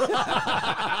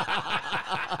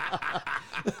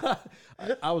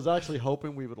 I was actually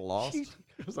hoping we would have lost.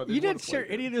 'cause I you wanna didn't play share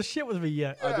good. any of this shit with me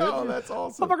yet. Oh, that's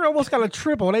awesome. Motherfucker almost got a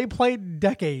triple, and they played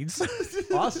decades.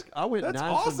 I went That's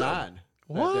 9 awesome. for 9. that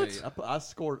What? day. I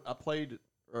scored.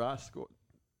 I scored.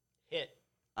 Hit.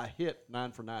 I hit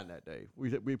 9 for 9 that day.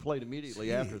 We played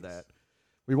immediately after that.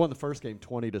 We won the first game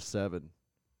 20-7,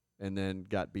 and then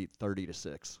got beat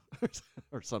 30-6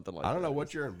 or something like that. I don't know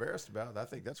what you're embarrassed about. I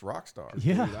think that's rock star.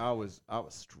 Yeah. Dude, I was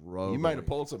struggling. You might have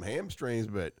pulled some hamstrings,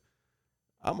 but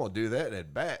I'm gonna do that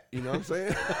at bat. You know what I'm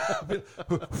saying?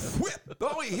 Whip!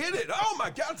 Oh, he hit it! Oh my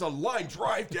God! It's a line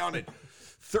drive down it.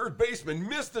 Third baseman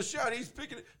missed the shot. He's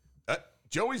picking it.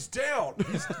 Joey's down.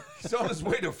 He's on his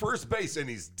way to first base and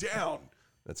he's down.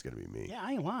 That's gonna be me. Yeah,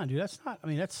 I ain't lying, dude. That's not. I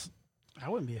mean, that's. I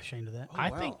wouldn't be ashamed of that. Oh,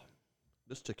 I wow. think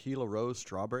This tequila rose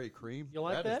strawberry cream. You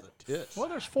like that? Is the tits. Well,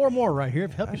 there's 4 more right here.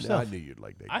 Help I yourself. knew you'd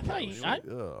like that. I thought That you- was I-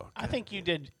 really- oh, I think you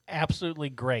did absolutely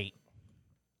great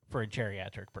for a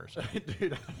geriatric person.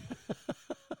 Dude,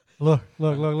 Look. I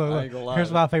ain't gonna lie.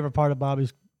 Here's my favorite part of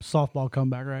Bobby's softball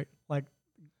comeback, right? Like,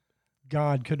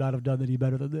 God could not have done any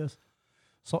better than this.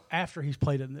 So after he's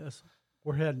played in this,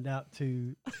 we're heading out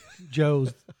to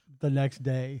Joe's the next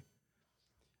day.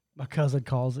 My cousin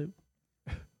calls him,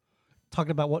 talking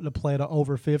about wanting to play in an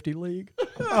over 50 league.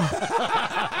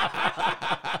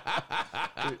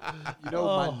 Dude, you know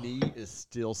my knee is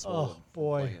still swollen. from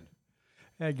boy. playing.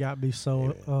 That got me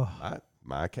so.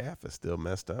 my calf is still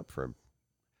messed up from.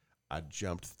 I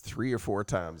jumped 3 or 4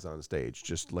 times on stage,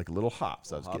 just like little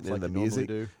hops. I was Hops getting like into you normally music,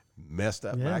 do. messed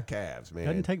up Yeah. my calves, man.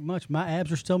 Doesn't take much. My abs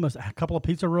are still missed. A couple of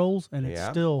pizza rolls, and it's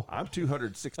Yeah, still. I'm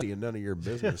 260 and none of your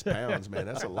business pounds, man.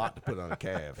 That's a lot to put on a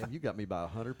calf. And you got me by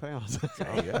 100 pounds.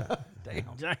 Oh yeah. Damn.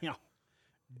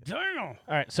 All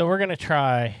right, so we're gonna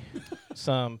try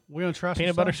some We're going to try some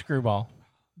peanut butter sauce. screwball.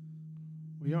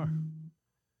 We are.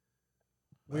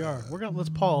 We're going to. Let's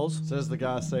pause. Says the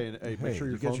guy saying, "Hey, make Hey, sure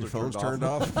you your get your phones phones are turned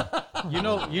off.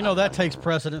 You know that takes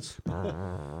precedence. You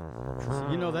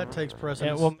know that takes Yeah,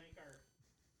 precedence. we'll make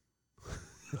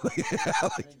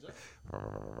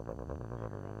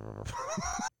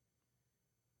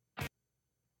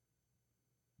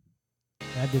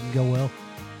that didn't go well.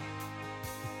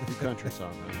 New country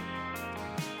song, man.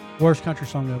 Worst country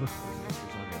song ever.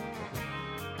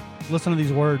 Listen to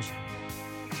these words.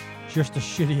 Just the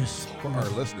shittiest. For our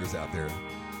listeners out there,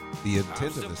 the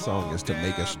intent of the song is to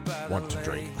make us want to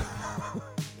drink.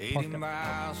 80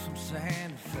 miles from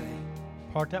Santa Fe.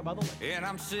 Parked out by the lake. And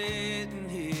I'm sitting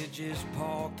here just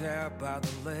parked out by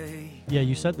the lake. Yeah,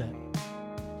 you said that.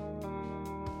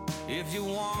 If you're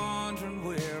wondering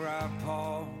where I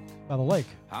park, By the lake.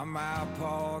 I'm out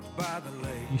parked by the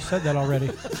lake. You said that already.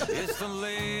 It's the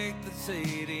lake that's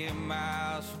 80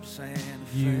 miles from Santa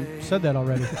Fe. You said that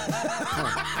already. And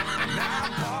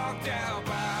I'm parked out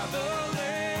by the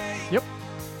lake. Yep.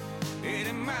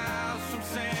 80 miles from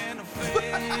Santa Fe.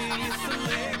 It's the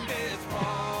lake that's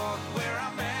parked where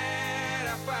I'm at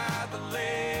out by the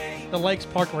lake. The lake's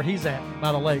parked where he's at,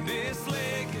 by the lake. This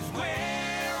lake is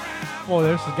where I'm Boy,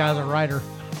 this guy's a writer.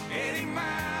 80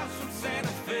 miles from Santa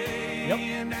Fe. Yep.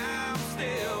 And I'm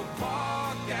still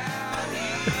parked out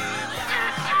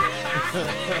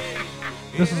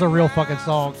here. This is a real fucking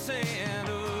song.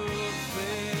 Santa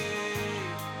Fe.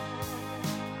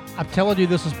 I'm telling you,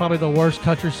 this is probably the worst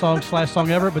country song /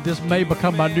 song ever, but this may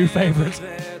become my new favorite.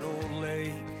 That old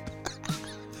lake,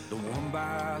 the one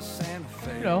by Santa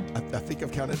Fe. You know, I think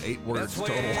I've counted 8 words That's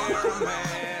total. where I'm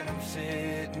at. I'm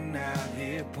sitting out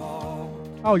here, Paul.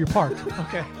 oh, you're parked.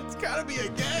 Okay. It's gotta be a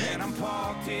game. And I'm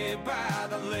parked here by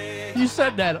the lake. You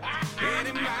said that.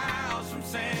 80 miles from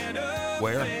Santa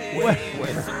Where? Fe. Where?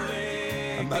 It's a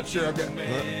lake. I'm not sure. I've got.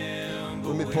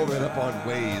 Let me pull that up on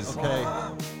Waze. Okay.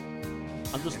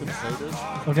 I'm just going to say this.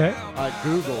 Okay. I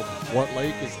Googled what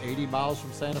lake is 80 miles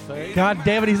from Santa Fe. God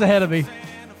damn it, he's ahead of me.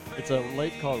 It's a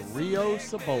lake called Rio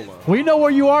Cebolla. We know where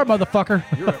you are, motherfucker.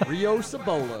 You're at Rio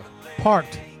Cebolla.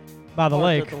 Parked by the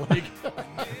lake. Parked at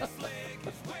the lake.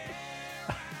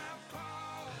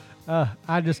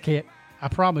 I just can't. I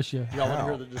promise you. Y'all want to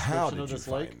hear the How description did of you this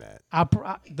lake? find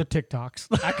that? The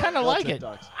TikToks. I kind of like it.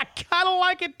 TikToks. I kind of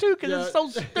like it too because Yeah. it's so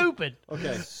stupid.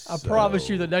 Okay. I promise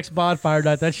you, the next bonfire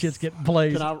night, that shit's getting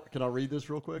blazed. Can I read this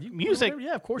real quick? Music,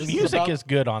 Yeah, of course. the you music about- is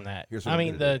good on that. Here's what I I'm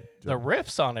mean, gonna the do. the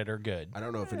riffs on it are good. I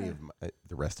don't know if any of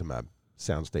the rest of my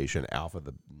soundstation, Alpha,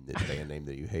 the band name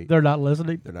that you hate, They're not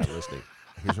listening. they're not listening.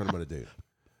 Here's what I'm going to do.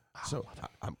 So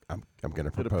I'm going to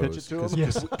Gonna propose pitch it to 'em?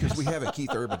 Yes. because we have a Keith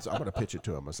Urban. So I'm going to pitch it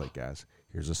to him. I was like, guys,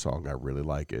 here's a song I really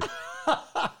like it.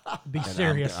 Be And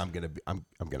serious. I'm going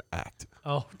to act.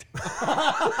 Oh.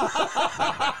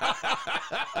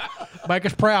 Make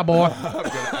us proud, boy. I'm going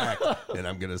to act, and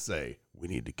I'm going to say we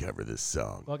need to cover this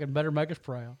song. Fucking better make us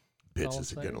proud. all I'm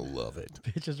Bitches are going to love it.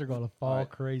 Bitches are going to fall right.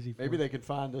 crazy. For Maybe it. they could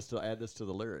find this to add this to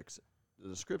the lyrics. The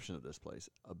description of this place: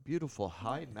 a beautiful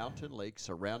high mountain lake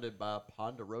surrounded by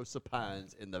ponderosa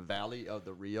pines in the valley of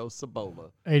the Rio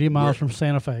Cebolla 80 miles from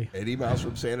Santa Fe. 80 miles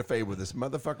from Santa Fe, where this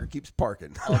motherfucker keeps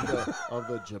parking. of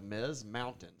the Jemez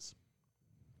Mountains.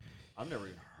 I've never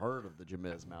even heard of the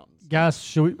Jemez Mountains. Guys,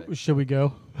 should we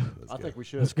go? I think we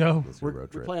should. Let's go. Let's go We're, road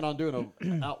we trip. plan on doing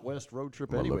an out west road trip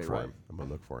I'm gonna anyway, look for right? him. I'm gonna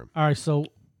look for him. All right, so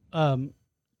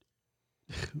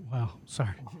wow,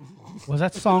 sorry. Was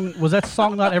that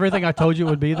song not everything I told you it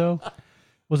would be though?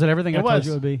 Was it everything I It told was.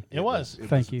 you it would be? It was.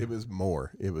 Thank you. It was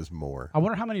more. It was more. I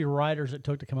wonder how many writers it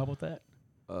took to come up with that.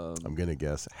 I'm gonna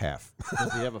guess half.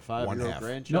 Does he have a 5-year-old half.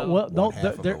 grandchild? No, well, no. One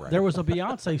half of There, a writer. there was a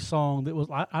Beyonce song that was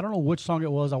I don't know which song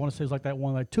it was. I want to say it was like that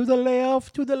one, like to the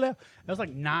left, to the left. There was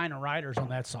like 9 writers on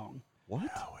that song. What?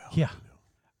 Yeah,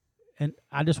 and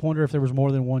I just wonder if there was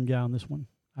more than one guy on this one.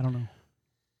 I don't know.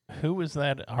 Who was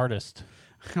that artist?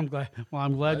 I'm glad. Well,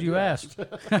 I'm glad you asked.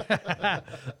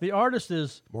 The artist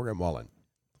is Morgan Wallen.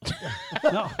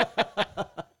 no.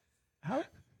 How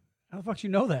the fuck you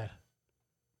know that?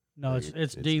 No,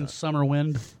 it's Dean not.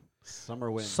 Summerwind. Summer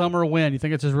wind. Summer Wind. You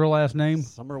think it's his real last name?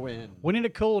 Summer wind. We need a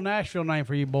cool Nashville name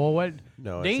for you, boy. What?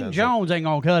 No, it Dean sounds Jones ain't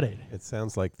gonna cut it It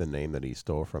sounds like the name that he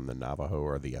stole from the Navajo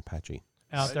or the Apache.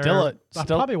 out Still there. a- That's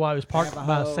still- probably why he was parked by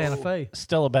Navajo. Santa Fe.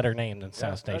 Still a better name than That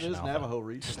South Station is Alpha. Navajo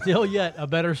region. Still yet a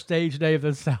better stage name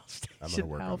than South I'm Station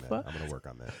gonna work Alpha. on that. I'm gonna work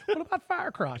on that. What about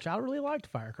Firecrotch? I really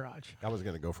liked Firecrotch. I was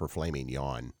gonna go for Flaming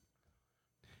Yawn.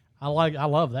 I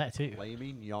love that too.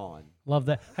 Flaming yawn. Love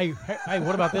that. Hey,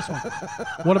 what about this one?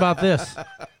 What about this?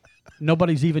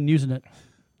 Nobody's even using it.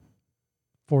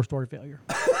 4-story failure.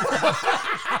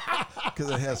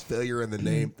 Because it has failure in the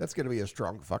name. That's gonna be a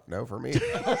strong fuck no for me.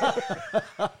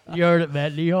 You heard it,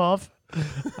 Matt Niehoff.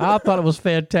 I thought it was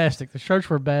fantastic. The shirts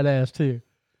were badass too.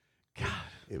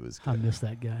 It was I good. miss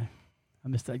that guy. I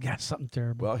miss that guy. Something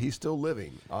terrible. Well, he's still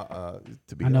living,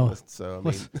 to be I know. honest. So I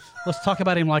mean, Let's talk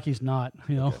about him like he's not.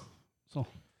 You know. So.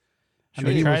 Should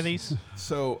we he try was- these?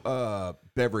 so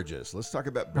beverages. Let's talk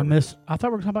about beverages. I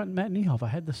thought we were talking about Matt Niehoff. I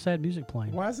had the sad music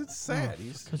playing. Why is it sad?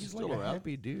 He's 'cause he's he's like still a around.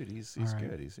 happy dude. He's All right.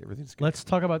 good. Everything's good. Let's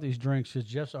talk about these drinks because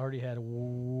Jeff's already had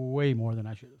way more than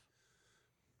I should have.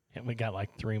 And we got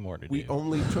like 3 more to We do.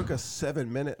 only took a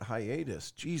 7-minute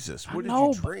hiatus. Jesus, what did know,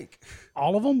 you but- drink?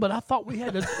 All of them, but I thought we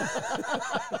had to.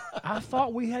 I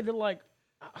thought we had to like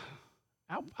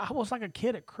I was like a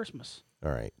kid at Christmas. All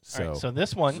right. All right, So, so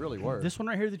this one, Really were. This one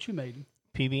right here that you made.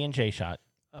 PB&J shot.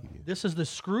 This is the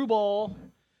Screwball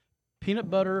peanut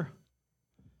butter.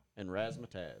 and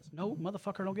razzmatazz. No,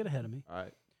 motherfucker, don't get ahead of me. All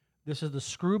right. This is the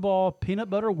Screwball peanut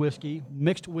butter whiskey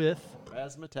mixed with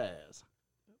Razzmatazz.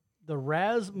 the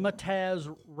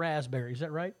Razzmatazz raspberry. Is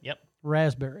that right? Yep.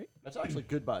 Raspberry. That's actually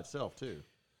good by itself, too.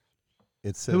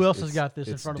 it says Who else has it's- got this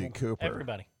in it's front of them? De Cooper,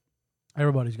 Everybody.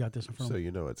 Everybody's got this in front so of them.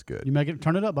 you know it's good. You make it.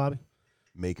 Turn it up, Bobby.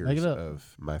 Makers it up.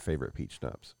 of my favorite peach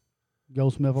schnapps.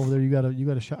 Goldsmith over there. You got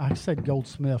a shot. I said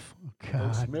Goldsmith. God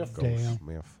Goldsmith. damn.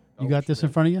 Goldsmith. You got this in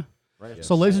front of you. Razzmatazz.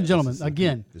 So, ladies and This gentlemen, is a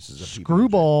again, This is a PB&J.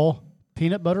 Screwball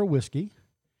peanut butter whiskey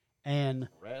and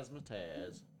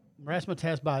Razzmatazz.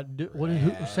 Razzmatazz by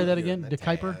say that again? De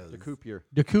Kuiper. The Coupier.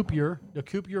 De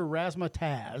Coupier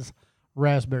Razzmatazz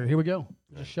raspberry. Here we go.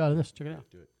 Just a shot of this. Check it out.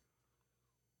 Do it.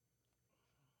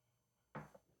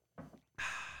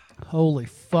 Holy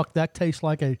fuck! That tastes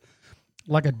like a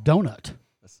donut,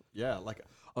 Yeah, like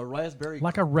a raspberry.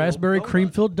 like a filled raspberry donut. cream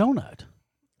filled donut.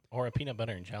 Or a peanut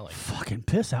butter and jelly. Fucking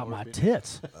piss out my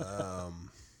tits.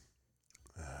 Um,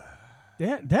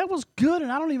 That was good,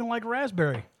 and I don't even like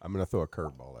raspberry. I'm gonna throw a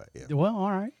curveball at you. Well,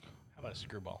 all right. How about a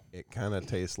screwball? It kind of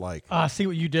tastes like I see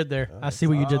what you did there. I see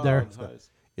what you did there. Oh, nice.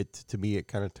 it. To me, it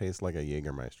kind of tastes like a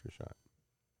Jägermeister shot.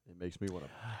 It makes me want to.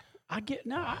 I get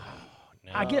no.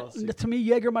 No. I get see. to me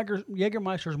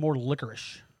Jägermeister is more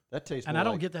licorice, That tastes. and more I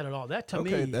don't like, get that at all. That to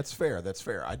Okay, me, that's fair. That's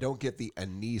fair. I don't get the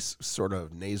anise sort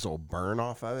of nasal burn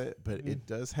off of it, but it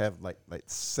does have like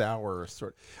sour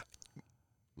sort.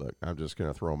 Look, I'm just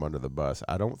gonna throw them under the bus.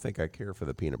 I don't think I care for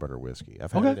the peanut butter whiskey.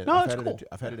 I've had Okay. it. No, I've that's had it. cool.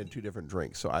 I've had it in two different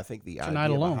drinks, so I think the Tonight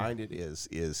idea alone. behind it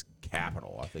is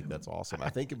capital. I think that's awesome. I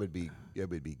think it would be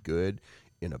good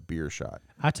in a beer shot.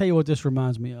 I tell you what this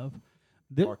reminds me of.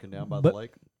 parking down by the but-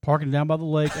 lake. Parking down by the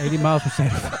lake, 80 miles per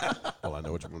Santa. Well, I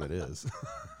know which one it is.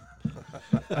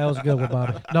 That was a good one,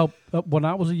 Bobby. No, when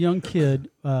I was a young kid,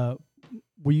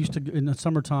 we used to, in the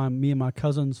summertime, me and my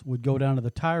cousins would go down to the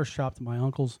tire shop that my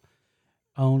uncles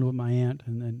owned with my aunt,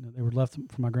 and then they were left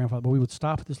from my grandfather. But we would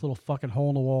stop at this little fucking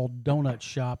hole-in-the-wall donut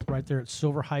shop right there at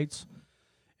Silver Heights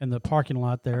in the parking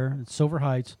lot there at Silver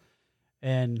Heights,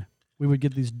 and we would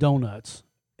get these donuts.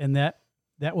 And that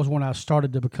was when I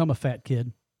started to become a fat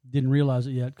kid. Didn't realize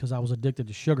it yet because I was addicted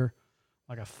to sugar,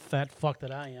 like a fat fuck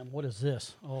that I am. What is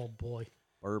this? Oh, boy.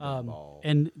 Bourbon ball.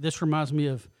 And this reminds me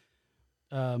of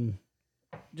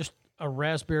just a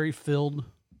raspberry-filled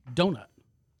donut.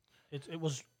 It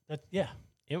was that, yeah.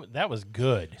 That was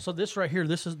good. So this right here,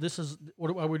 this is what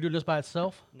are we doing this by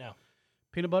itself? No.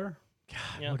 Peanut butter.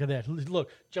 God, Yeah. look at that. Look,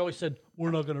 Joey said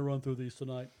we're not going to run through these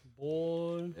tonight.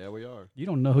 Boy, Yeah, we are. you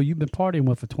don't know who you've been partying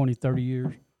with for 20, 30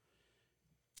 years.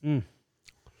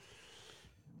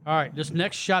 All right, this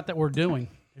next shot that we're doing.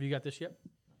 Have you got this yet?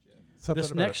 Something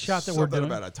This about next shot that we're something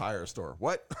doing- about a tire store.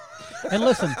 What? And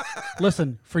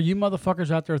listen, for you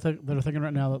motherfuckers out there that are thinking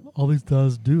right now that all these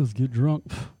guys do is get drunk.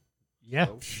 Yeah.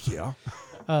 Yeah.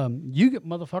 You get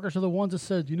motherfuckers are the ones that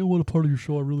said, you know what, a part of your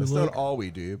show I really That's like. not all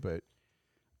we do, but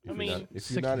I if mean, you're not,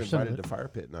 if you're not 60% of invited it. to fire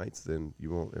pit nights, then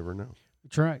you won't ever know.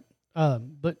 That's right.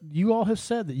 But you all have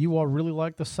said that you all really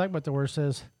like the segment where it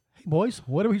says, hey, boys,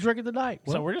 what are we drinking tonight?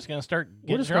 So Well, we're just going to start we're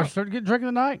getting just going to drunk. start getting drinking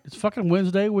tonight. It's fucking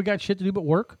Wednesday. We got shit to do but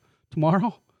work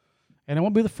tomorrow. And it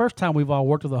won't be the first time we've all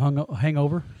worked with a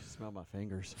hangover. Smell my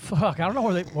fingers. Fuck, I don't know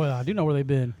where they, well, I do know where they've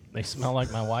been. They smell like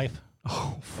my wife.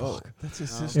 Oh, fuck. That's his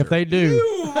sister. If they do.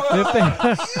 If they,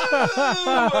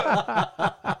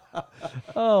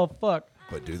 oh, fuck.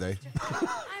 But do they?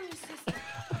 I'm your sister.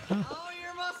 Oh,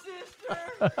 you're my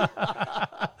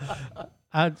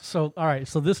sister. So all right.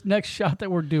 So this next shot that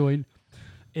we're doing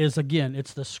is again,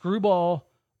 it's the Screwball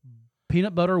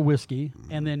peanut butter whiskey,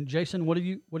 and then Jason, what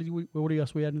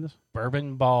else we add in this?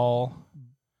 Bourbon ball,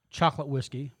 Chocolate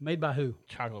whiskey, made by who?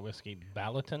 chocolate whiskey,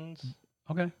 Ballotons.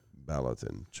 Okay,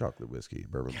 Ballotin, chocolate whiskey,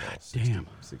 bourbon ball, damn.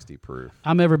 60 proof.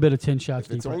 I'm every bit of 10 shots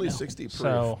If it's deep right only now. 60 proof,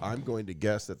 So- I'm going to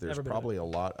guess that there's Every bit of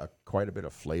probably quite a bit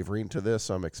of flavoring to this.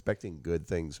 So I'm expecting good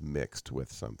things mixed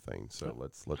with something. So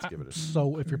let's give it a.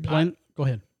 So if you're playing, go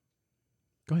ahead.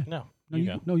 No, No, you you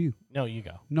go. No, you. No, you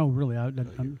go. No, really.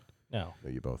 I'm, No. No,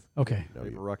 you both. okay, No,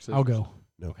 Paper, you. rock, scissors. I'll go.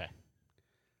 Okay.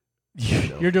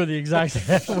 You're doing the exact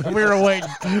same. We were waiting.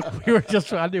 We were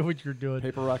just. I knew what you were doing.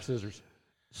 Paper, rock, scissors.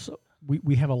 So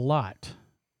we have a lot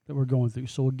that we're going through.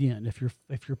 So again, if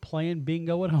you're playing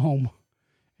bingo at home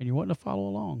and you're wanting to follow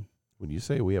along, When you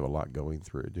say we have a lot going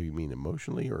through, do you mean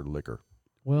emotionally or liquor?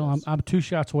 well, I'm 2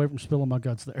 shots away from spilling my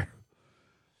guts there.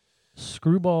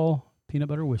 Screwball peanut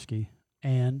butter whiskey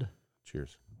and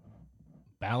Cheers.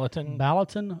 Balloton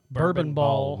Ballotton bourbon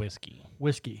ball whiskey.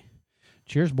 whiskey.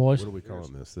 Cheers, boys. What are we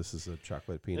calling this? This is a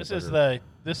chocolate peanut This butter.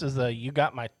 is the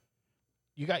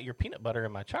you got your peanut butter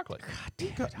in my chocolate.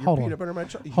 You got your Hold on. peanut butter in my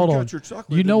chocolate. Hold you on. got your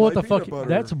chocolate You know in what my the peanut fuck? butter.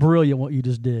 That's brilliant. What you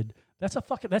just did. That's the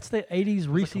 80s It's a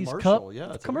Reese's commercial, cup. Yeah,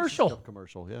 It's it's a commercial. Reese's Cup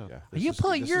commercial. Yeah. Yeah, You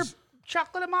put this your is-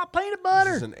 chocolate in my peanut This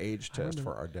butter. is an age test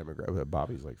for our demographic.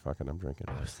 Bobby's like, fucking, I'm drinking.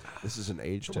 This is an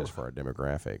age test for our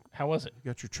demographic. How was it? You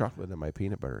got your chocolate in my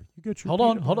peanut butter. You got your Hold on.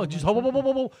 peanut Hold butter on. in Just my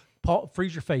hold. Paul,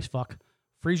 freeze your face. Fuck.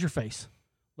 Freeze your face.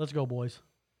 Let's go, boys.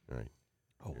 All right.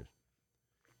 Oh. Cheers.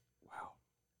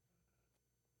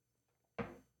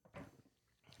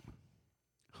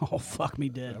 Oh, fuck me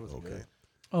dead. That was Okay. good.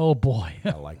 Oh, boy.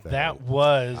 I like that. That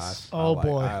was. Oh,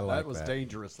 boy. I like That was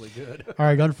dangerously good. All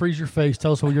right, unfreeze your face.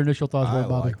 Tell us what your initial thoughts I were,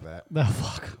 Bobby. like that. Oh,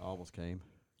 fuck. I almost came.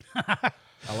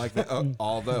 I like that.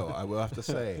 Although I will have to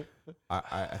say,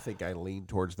 I think I lean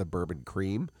towards the bourbon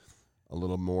cream a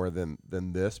little more than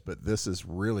this, but this is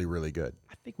really, really good.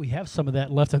 I think we have some of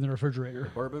that left in the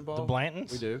refrigerator. Bourbon ball. The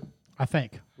Blantons? We do. I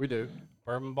think. We do.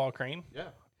 Bourbon ball cream. Yeah.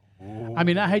 I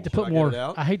mean, I hate to Should I put get more. it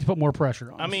out? I hate to put more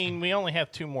pressure on. I us. mean, we only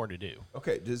have 2 more to do.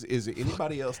 Okay, is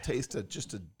anybody else taste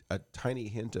just a tiny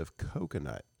hint of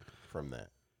coconut from that?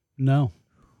 no.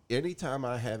 Anytime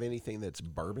I have anything that's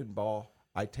bourbon ball,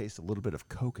 I taste a little bit of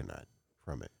coconut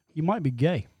from it. You might be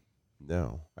gay.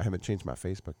 No, I haven't changed my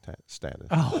Facebook status.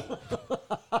 Oh,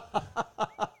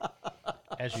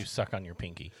 As you suck on your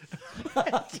pinky.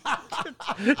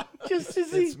 just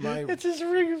as It's my- it's his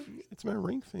ring. It's my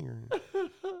ring finger.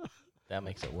 That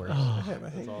makes it worse. I have a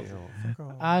hangnail. Fuck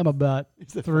off. I'm about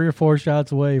 3 or 4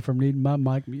 shots away from needing my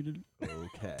mic muted.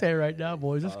 Okay. Tell you right now,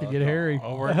 boys, this could get hairy.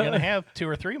 Oh, we're going to have 2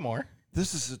 or 3 more.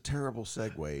 This is a terrible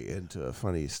segue into a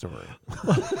funny story.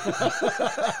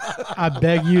 I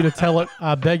beg you to tell it.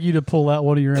 I beg you to pull out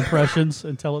one of your impressions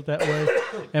and tell it that way.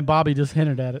 And Bobby just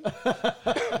hinted at it.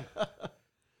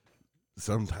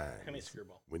 Sometimes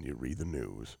when you read the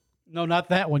news. No, not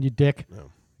that one, you dick.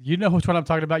 No. You know which one I'm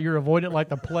talking about. You're avoiding it like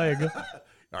the plague.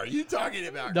 Are you talking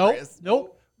about Nope, Chris?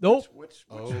 nope. Which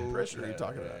impression are you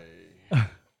talking about?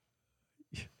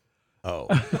 Oh.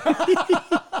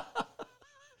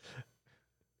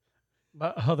 My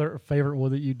other favorite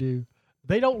one that you do.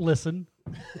 They don't listen.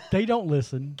 They don't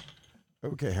listen.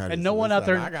 Okay, honey. And no one out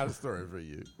there- I got a story for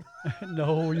you.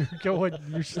 No, you're going.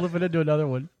 You're slipping into another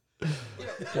one.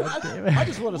 God damn it. I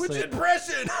just want to Which say.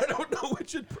 impression? I don't know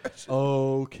which impression.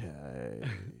 Okay.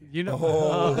 You know,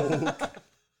 Oh,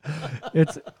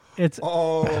 it's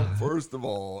first of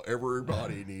all,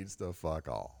 everybody needs to fuck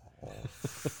off.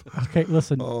 okay.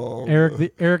 Listen, Oh, Eric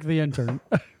the intern.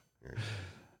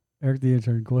 Eric the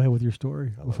intern. Go ahead with your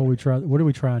story before we try. What are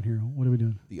we trying here? What are we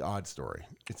doing? the odd story.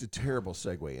 It's a terrible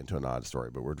segue into an odd story,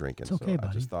 but we're drinking. It's okay, so I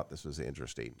buddy. just thought this was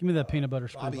interesting. Give me that peanut butter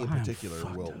scoop. Bobby in I am particular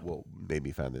fucked up. will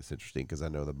maybe find this interesting because I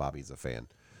know that Bobby's a fan.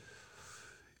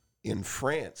 In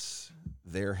France,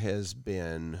 there has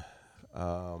been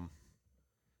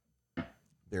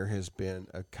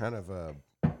a kind of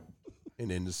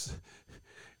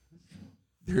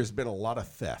there's been a lot of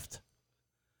theft,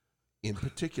 in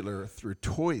particular through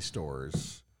toy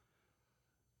stores,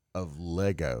 of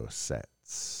Lego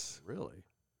sets. Really?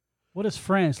 What is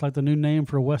France? Like the new name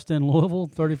for West End Louisville,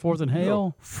 34th and Hale?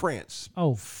 No, France.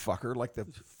 Oh. fucker, like the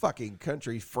fucking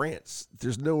country France.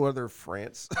 There's no other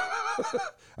France.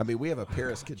 I mean, we have a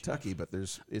Paris, Kentucky, but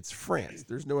it's France.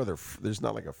 There's no other. There's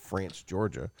not like a France,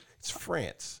 Georgia. It's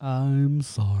France. I'm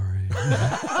sorry.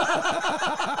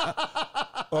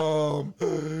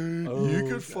 You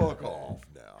can fuck off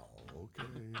now.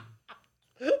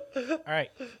 Okay. All right.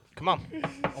 Come on.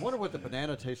 I wonder what the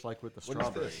banana tastes like with the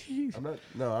strawberry.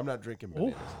 I'm not drinking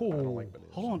bananas. I don't like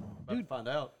bananas. Hold on, About to dude. find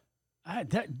out.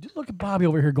 Look at Bobby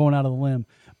over here going out of the limb.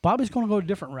 Bobby's going to go a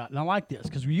different route, and I like this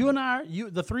because you and I,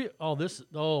 the three. Oh,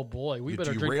 boy, we You're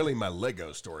better drink. derailing my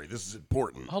Lego story. This is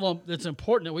important. Hold on, it's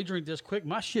important that we drink this quick.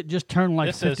 My shit just turned like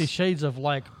This 50 is- Shades of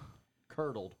like.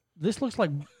 Curdled. This looks like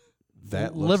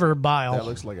That looks, liver bile. That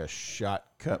looks like a shot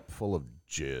cup full of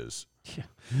jizz.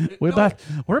 We're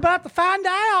about to find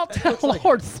out.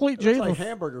 Lord, sweet It's Jesus. like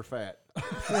hamburger fat.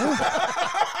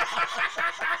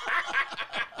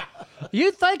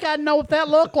 You think I know what that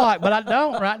looked like, but I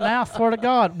don't right now. I swear to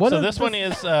God. What So is this one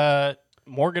is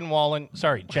Morgan Wallen.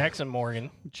 Sorry, Jackson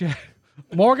Morgan.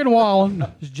 Morgan Wallen,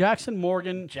 Jackson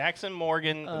Morgan, Jackson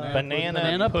Morgan banana,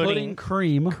 banana pudding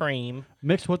cream cream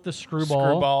mixed with the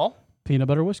screwball peanut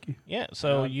butter whiskey. Yeah.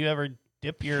 So you ever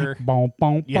dip your Boom,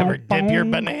 boom, you ever boom, dip your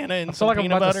boom. banana in I feel some like I'm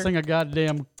peanut about butter? to sing a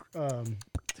goddamn.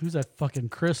 Who's that fucking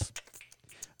Chris?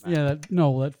 Yeah,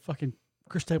 that fucking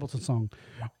Chris Stapleton song.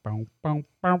 Boom, boom,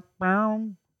 boom,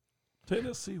 boom.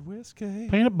 Tennessee whiskey.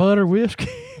 Peanut butter whiskey.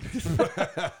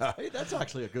 Hey, that's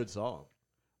actually a good song.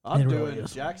 I'm It doing really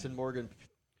is. Jackson Morgan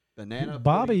banana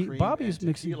Bobby- pudding cream Bobby's and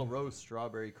mixing- tequila rose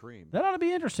strawberry cream. That ought to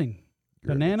be interesting.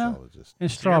 You're a Banana mixologist. and So you're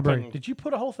strawberry. putting Did you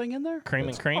put a whole thing in there? Cream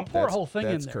and cream. I'll pour a whole thing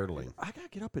in That's there. curdling. I gotta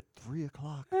get up at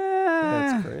 3:00.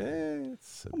 That's Eh, great.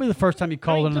 It'll be the first time you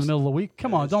called in the just- middle of the week.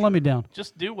 Come on, don't let me down.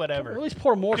 Just do Or whatever. at least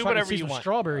pour more Do so I can whatever see you some want.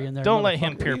 strawberry in there. Don't let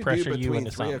him motherfucker. peer You pressure do you between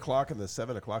into 3 something. o'clock and the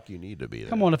 7 o'clock. You need to be there.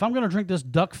 Come on, if I'm going to drink this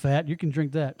duck fat, you can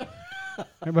drink that.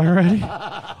 Everybody ready?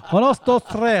 Uno, dos,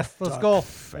 tres. Let's go.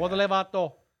 fat. What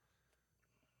levato.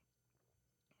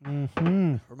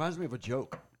 Mm-hmm. Reminds me of a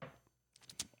joke.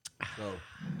 So,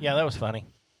 Yeah, that was funny.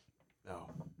 no,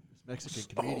 this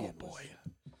Mexican comedian was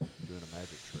doing a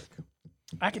magic trick.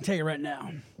 I can tell you right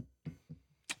now,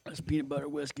 this peanut butter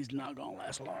whiskey's not going to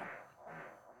last long.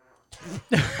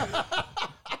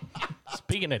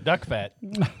 Speaking of duck fat,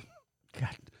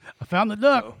 God, I found the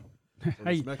duck. So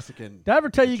Hey, this Mexican. did I ever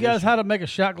tell you guys how to make a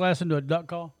shot glass into a duck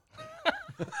call?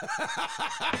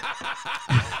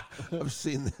 I've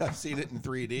seen it in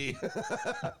 3D.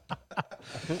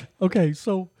 Okay,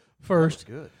 so first,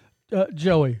 Good.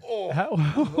 Joey. How,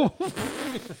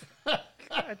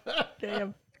 God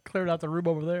damn. Cleared out the room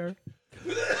over there.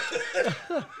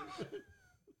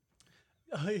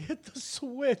 I hit the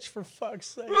switch, for fuck's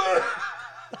sake. God.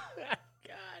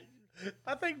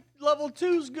 I think level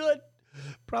 2's good.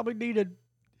 Probably needed.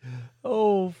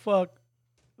 Oh, fuck.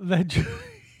 That. Damn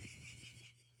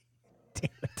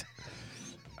it.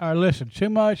 All right, listen. Too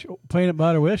much peanut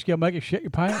butter whiskey will make you shit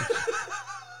your pants.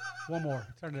 One more.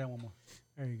 Turn it down one more.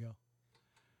 There you go.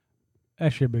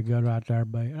 That should be good right there,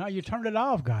 baby. No, you turned it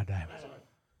off, goddammit.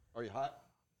 Are you hot?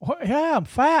 What? Yeah, I'm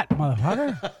fat,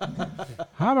 motherfucker.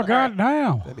 I'm a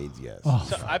goddamn. That means yes. Oh,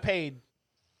 so I paid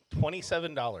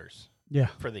 $27 yeah.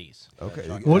 for these. Okay,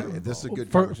 What- this is a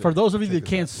good. For conversation. those of you Check that this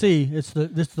can't out. see,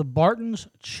 it's the Barton's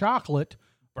chocolate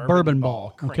bourbon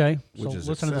ball. cream. Okay, Which so is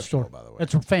listen to the story. exceptional, by the way.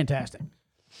 It's fantastic.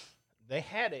 They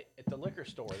had it at the liquor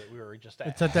store that we were just at.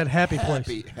 It's at that happy place.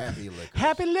 Happy liquors.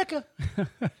 Happy liquor.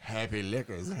 Happy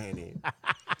liquors, honey.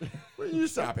 Where you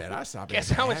stop at? I stop at. Guess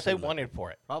how much Happy they Liquor. wanted for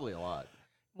it? Probably a lot.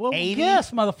 Well, 80?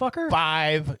 guess, motherfucker.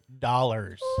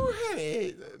 $5. Oh,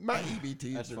 honey, my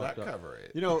EBTs That's do not fucked up. cover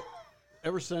it. You know,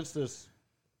 ever since this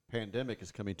pandemic is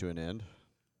coming to an end,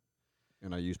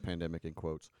 and I use pandemic in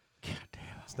quotes,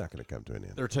 It's not going to come to an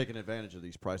end. they're taking advantage of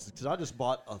these prices. Because I just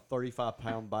bought a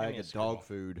 35-pound bag me a of scoop. dog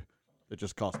food that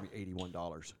just cost me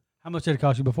 $81.50. How much did it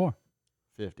cost you before?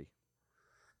 God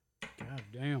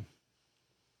damn.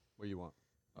 What do you want?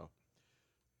 Oh,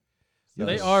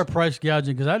 They are price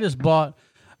gouging because I just bought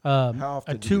How a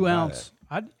often do you 2 buy ounce.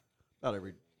 about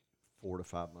every 4 to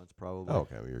 5 months, probably. Oh,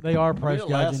 okay, well, you're They good. are I mean, price it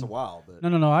lasts gouging. a while, but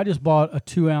No. I just bought a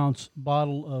 2 ounce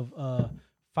bottle of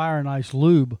Fire and Ice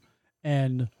lube,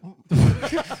 and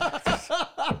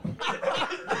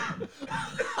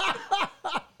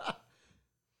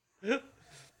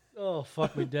oh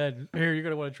fuck me dead. Here, you're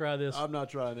gonna want to try this, I'm not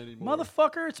trying anymore.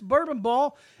 motherfucker. It's bourbon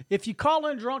ball. If you call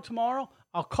in drunk tomorrow,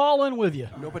 I'll call in with you.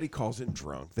 Nobody calls in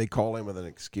drunk. They call in with an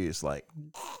excuse like,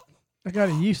 I got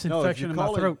a yeast No, if infection you in my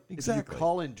call throat. If Exactly. you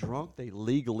call in drunk, they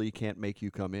legally can't make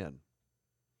you come in.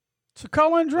 So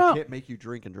call in They drunk. can't make you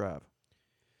drink and drive.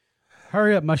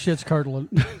 Hurry up, my shit's curdling.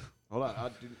 Hold on, Oh,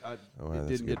 it that's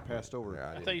didn't good. get passed over. Yeah,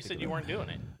 I didn't thought you think said of you that. weren't doing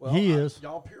it. Well, He is.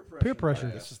 Y'all peer pressure. Peer pressure.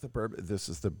 my ass. This is the bourbon. This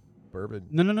is the bourbon.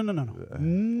 No. No.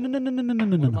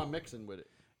 What am I mixing with it?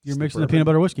 You're the mixing the bourbon. peanut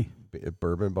butter whiskey.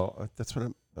 Bourbon ball. That's what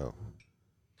I'm. Oh,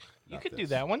 You could do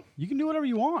that one. You can do whatever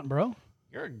you want, bro.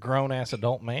 You're a grown ass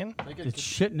adult man. Think it It's could-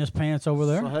 shit in his pants over So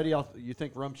there. how do you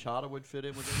think rum chata would fit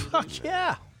in with any of Fuck these?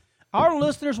 yeah. Our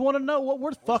listeners want to know what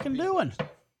we're fucking doing.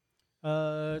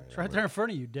 It's right there in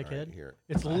front of you, dickhead. here.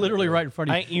 It's literally right in front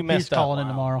of you. You messed He's calling up. in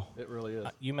tomorrow. It really is.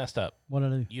 You messed up. What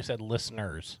did I do? You said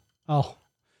listeners. Oh,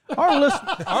 our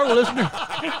listener,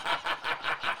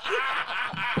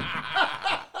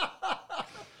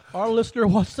 our listener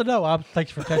wants to know.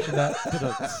 Thanks for catching that.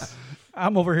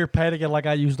 I'm over here panicking like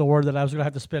I used the word that I was going to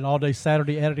have to spend all day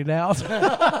Saturday editing out.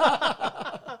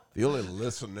 the only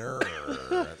listener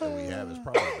that we have is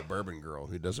probably the bourbon girl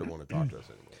who doesn't want to talk to us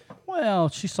anymore. Well,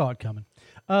 she saw it coming.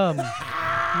 All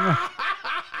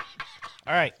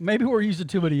right. Maybe we're using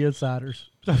too many insiders.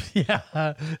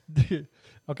 Yeah.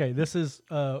 Okay, this is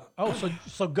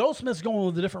so Goldsmith's going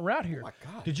with a different route here. my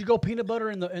God. Did you go peanut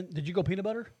butter did you go peanut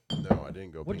butter? No, I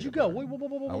didn't go. What did you peanut go?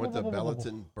 butter. Wait, I went to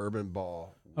Belleton Bourbon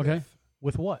Ball. Okay.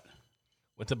 With what?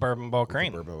 With the bourbon ball with the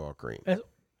cream. Bourbon Ball cream.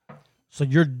 So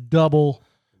you're double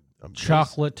I'm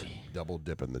chocolate. double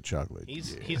dipping the chocolate.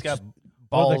 He's Yeah. he's got What do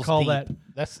balls they call deep.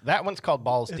 that? That one's called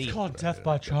balls It's deep. called death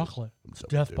by chocolate. It's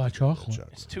Double death dipping by the chocolate.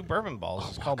 It's two bourbon balls.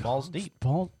 It's called balls deep.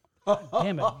 Paul,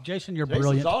 Damn it, Jason, you're Jason's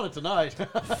brilliant. on it tonight.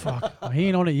 Fuck, he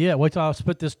ain't on it yet. Wait till I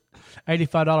spit this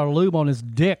 $85 lube on his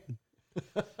dick.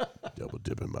 Double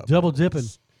dipping my Double dipping.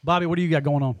 Bobby, what do you got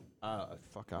going on?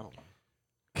 Fuck, I don't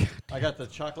know. I got the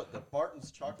Barton's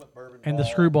chocolate bourbon And the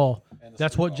ball screwball. and the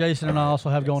That's what screwball. Jason and I also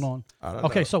have going on. I don't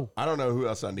Okay, know. so I don't know who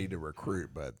else I need to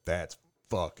recruit, but that's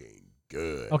fucking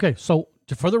good. okay, so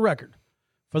for the record,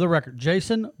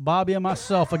 Jason, Bobby, and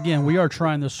myself again, we are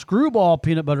trying the screwball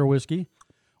peanut butter whiskey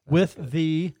with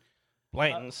the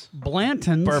Blanton's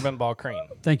Blanton's bourbon ball cream.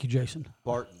 Thank you, Jason.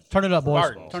 Barton. Turn it up, boys.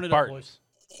 Barton's. Turn it Barton's. up, boys.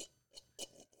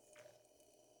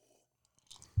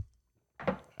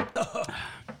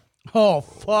 Oh,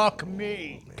 fuck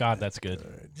me. God, that's good.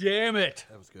 Damn it.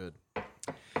 That was good.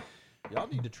 Y'all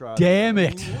need to try. Damn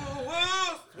it.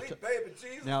 Sweet baby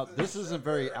Jesus. Now this isn't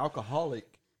very alcoholic,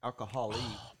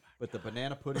 but the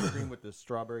banana pudding cream with the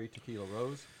strawberry tequila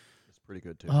rose is pretty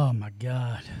good too. Oh, my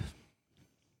God.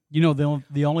 You know,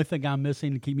 the only thing I'm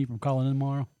missing to keep me from calling in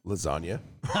tomorrow? Lasagna.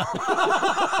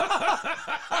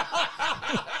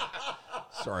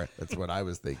 Sorry, that's what I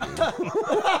was thinking.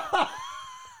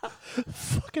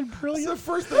 Fucking It's brilliant. the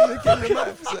first thing that came to mind.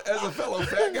 As a fellow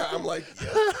fat guy, I'm like,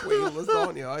 yes, queen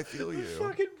lasagna, I feel you.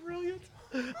 Fucking brilliant.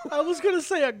 I was going to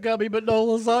say a gummy, but no,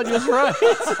 lasagna's right.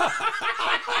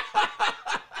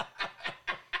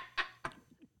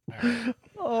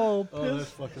 Oh, Oh, that's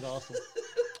fucking awesome.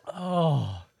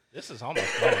 oh. This is almost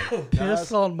done.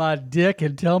 Piss on my dick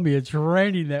and tell me it's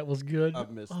raining. That was good. I've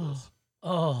missed this.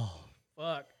 Oh,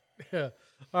 fuck. Yeah.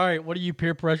 All right, what are you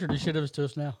peer pressure to shit us to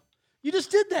us now? You just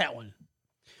did that one.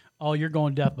 Oh, you're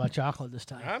going death by chocolate this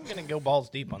time. I'm gonna go balls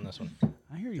deep on this one.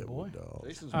 I hear you, boy.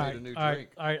 Jason's All made right, a new all right, drink.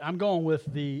 all right. I'm going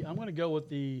to go with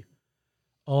the.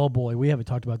 Oh boy, we haven't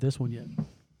talked about this one yet.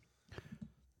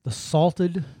 The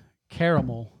salted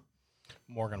caramel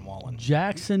Morgan Wallen.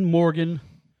 Jackson Morgan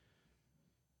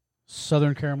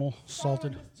Southern caramel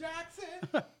salted.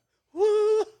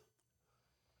 Woo!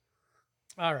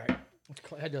 All right,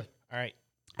 All right.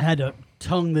 I had to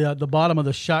tongue the bottom of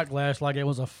the shot glass like it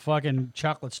was a fucking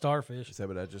chocolate starfish. Is that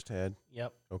what I just had?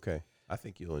 Yep. Okay. I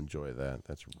think you'll enjoy that.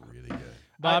 That's really good.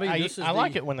 Bobby, I this is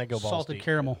like the it when they go balls salted deep.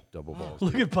 caramel. Double balls.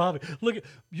 Look at Bobby. Look at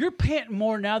you're panting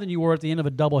more now than you were at the end of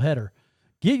a doubleheader.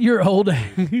 Get your old. Oh,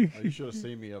 you should have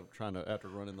seen me trying to after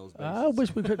running those bases. I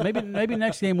wish we could. Maybe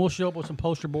next game we'll show up with some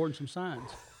poster board and some signs.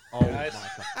 Oh my god,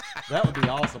 that would be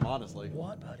awesome. Honestly,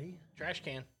 What, buddy? Trash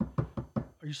can.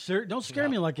 Are you serious? Don't scare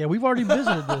me like that. We've already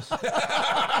visited this.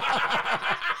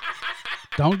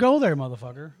 Don't go there,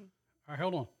 motherfucker. All right,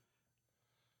 hold on.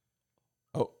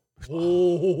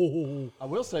 Oh, I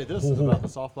will say this is about the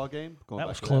softball game. Going That back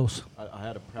was to close. I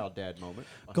had a proud dad moment.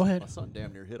 Go ahead. My son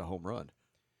damn near hit a home run.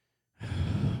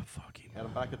 Fuck him. Had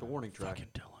him back at the warning track. Fucking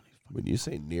Dylan. when you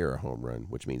say near a home run,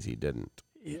 which means he didn't.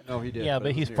 No, he did. Yeah, it but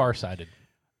was he's near. farsighted.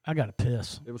 I got to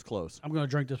piss. It was close. I'm going to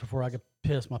drink this before I can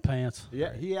piss my pants.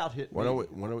 Yeah, he out hit. Why don't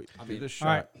we do this shot?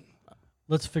 All right.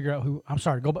 Let's figure out who. I'm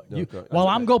sorry. Go back. No, go- While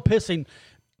that's I'm okay. go pissing,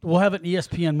 we'll have an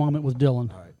ESPN moment with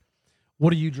Dylan. All right.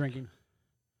 What are you drinking?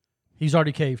 He's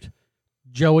already caved.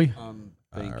 Joey, I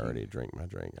Thank you. already drank my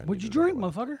drink. I what'd need you drink,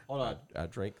 another one. motherfucker? Hold on. I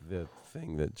drank the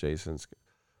thing that Jason's.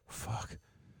 Fuck.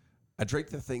 I drank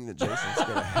the thing that Jason's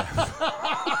gonna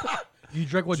have. You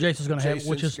drink what Jason's going to have,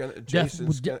 which is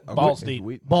Jason's def- gonna, Balls okay,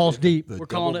 deep. balls deep. the We're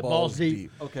calling it double balls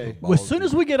deep. Okay. As soon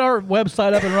as we get our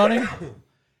website up and running,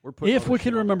 We're putting if other we shit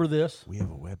can on remember this, we have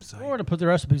a website. we're going to put the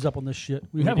recipes up on this shit.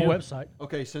 We have a do. website. there.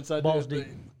 Okay, since I Balls did,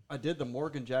 deep. I did the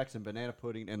Morgan Jackson banana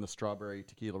pudding and the strawberry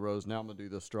tequila rose. Now I'm gonna do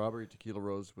the strawberry tequila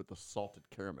rose with the salted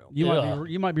caramel.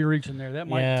 You might be reaching there. That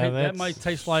might Yeah, that that's might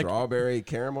taste like Strawberry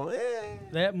caramel.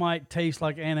 that might taste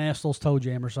like Aunt Astel's toe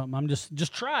jam or something. I'm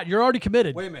just try it. You're already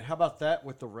committed. Wait a minute. How about that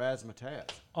with the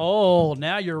razzmatazz? Oh,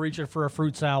 now you're reaching for a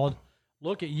fruit salad.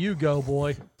 Look at you go,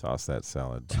 boy. Toss that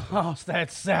salad. Toss that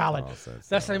salad. Toss that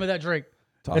That's the name of that drink.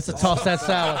 Toss It's a that toss that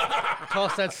salad.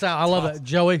 Toss that salad. I love it.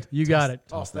 Joey, you got it.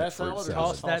 Toss that fruit salad. Or salad.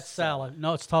 Toss just that salad.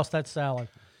 No, it's toss that salad.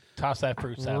 Toss that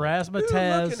fruit salad.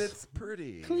 Razzmatazz. Look, it's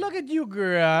pretty. Look at you,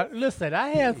 girl. Listen, I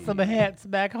had some hats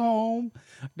back home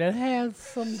that had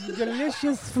some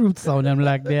delicious fruits on them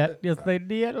like that. Yes, they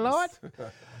did, Lord.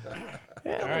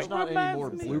 There's not any more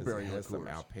blueberry It has some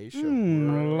liqueurs.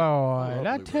 Alpatia. Lord,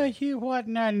 I tell you what,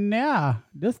 now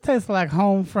this tastes like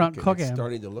home front It's cooking.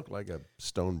 starting to look like a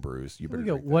stone bruise. You better Look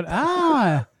at drink what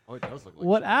that. Oh, it does look like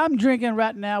what I'm drinking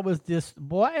right now is this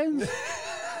boys.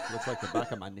 looks like the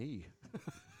back of my knee.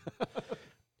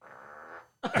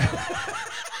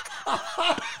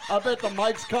 I bet the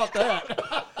mics caught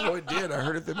that. Oh, it did. I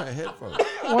heard it through my headphones.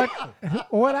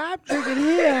 what I'm drinking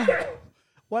here?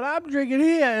 What I'm drinking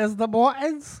here is the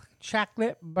boys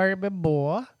chocolate bourbon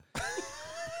boy.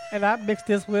 And I mixed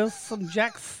this with some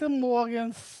Jackson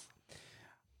Morgan's.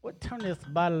 What turn this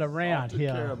bottle around Salted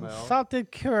here? caramel.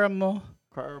 Salted caramel.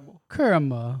 Caramel.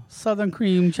 Caramel. Southern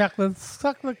cream chocolate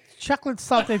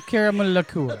salted caramel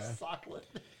liqueur.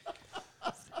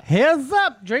 Heads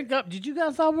up, drink up. Did you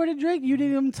guys already drink? You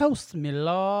didn't even toast me.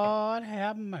 Lord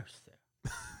have mercy.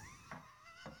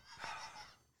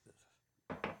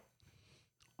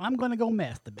 I'm gonna go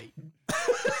masturbate.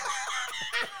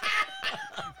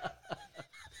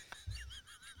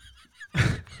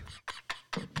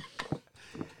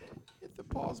 Hit the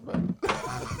pause button.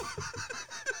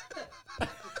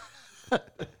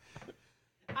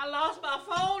 I lost my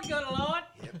phone, good Lord.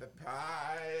 Hit the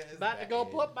pause. About to go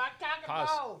put my cock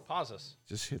in Pause us.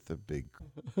 Just hit the big.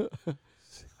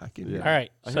 I can. Yeah. All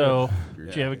right. So,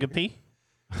 did you have a good pee?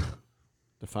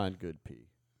 Define good pee.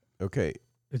 Okay.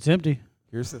 It's empty.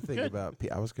 Here's the thing about pee.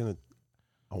 I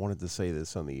wanted to say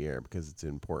this on the air because it's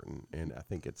important, and I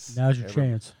think it's. Now's your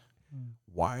chance.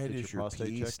 Why Get does your your prostate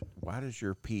pee? checked? Why does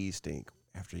your pee stink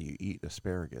after you eat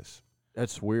asparagus?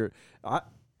 That's weird. I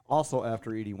also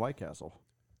after eating White Castle.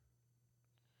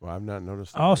 Well, I've not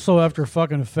noticed. that. Also, after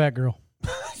fucking a fat girl.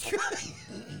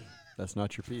 That's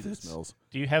not your pee that smells.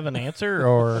 Do you have an answer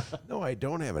or? No, I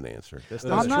don't have an answer. That's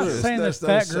I'm not true. saying that That's not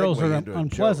a fat girls segue are into a joke.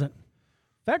 unpleasant.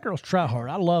 Fat girls try hard.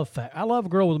 I love a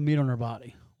girl with meat on her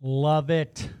body. Love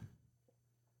it.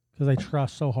 Because they try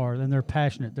so hard and they're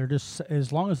passionate. They're just,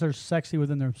 as long as they're sexy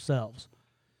within themselves.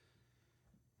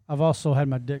 I've also had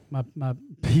my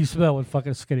pee smell with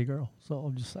fucking a skinny girl. So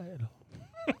I'm just saying.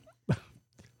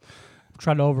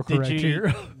 Trying to overcorrect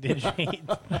here. Did you eat?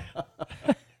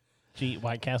 Did you eat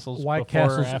White Castles White before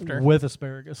Castles or after? with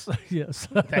asparagus. Yes.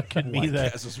 That could be White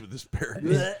that. Castles with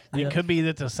asparagus. It could be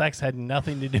that the sex had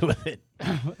nothing to do with it.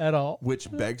 At all.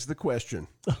 Which begs the question.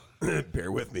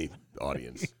 Bear with me,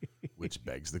 audience. Which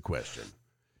begs the question.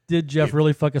 Did Jeff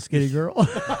really fuck a skinny girl? Yes,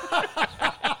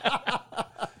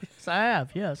 I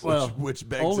have. Yes. Which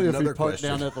begs Only if another you poked question.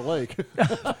 down at the lake.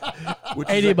 Which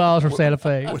is 80 a- miles from Santa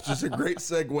Fe. Which is a great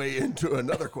segue into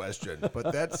another question.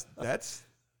 But that's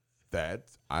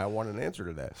I want an answer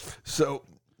to that. So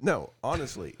no,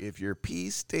 honestly, if your pee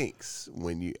stinks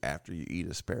after you eat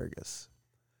asparagus,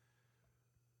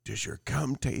 does your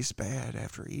cum taste bad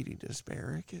after eating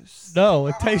asparagus? No,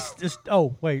 it tastes just.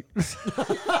 Oh, wait.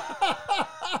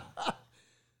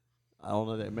 I don't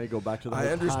know. That may go back to the. I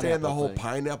whole understand the pineapple whole thing.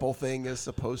 pineapple thing is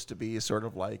supposed to be sort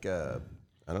of like a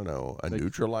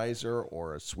neutralizer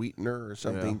or a sweetener or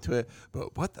something to it.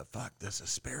 But what the fuck does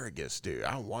asparagus do?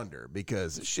 I wonder,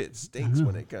 because the shit stinks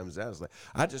when it comes out. It's like,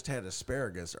 I just had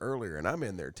asparagus earlier and I'm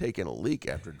in there taking a leak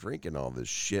after drinking all this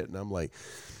shit. And I'm like,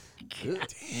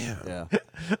 damn. Yeah.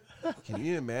 Can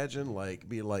you imagine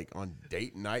be on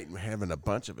date night and having a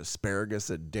bunch of asparagus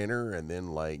at dinner and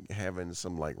then having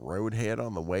some roadhead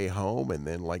on the way home and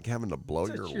then having to blow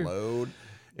your load?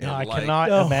 No, And, I cannot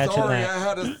imagine sorry, that. I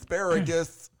had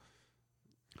asparagus.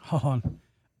 Hold on.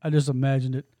 I just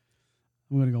imagined it.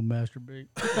 I'm going to go masturbate.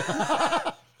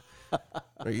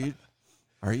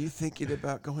 Are you thinking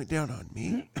about going down on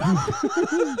me? I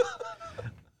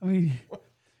mean,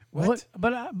 What?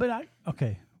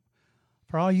 Okay.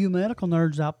 For all you medical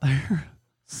nerds out there,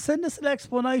 send us an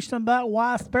explanation about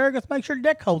why asparagus makes your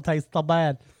dick hole taste so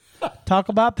bad. Talk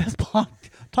about podcast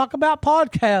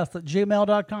at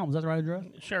gmail.com. Is that the right address?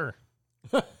 Sure.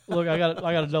 Look, I got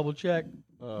to double check.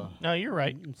 No, you're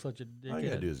right. I'm such a All you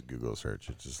gotta dickhead. do is Google search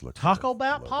it. Just look. Talk for the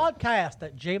about logo. podcast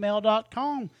at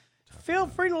gmail.com. Feel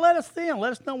free to let us in.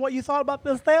 Let us know what you thought about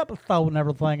this episode and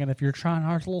everything. And if you're trying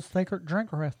our little secret drink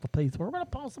recipes, we're going to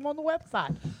post them on the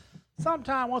website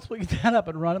sometime once we get that up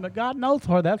and running. But God knows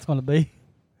where that's going to be.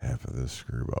 Half of this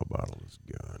screwball bottle is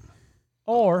gone.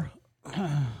 Or,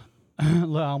 I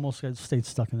almost stayed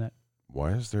stuck in that.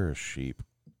 Why is there a sheep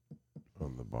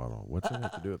on the bottle? What's it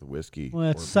have to do with whiskey? Well,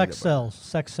 it's or sex peanut butter? sells.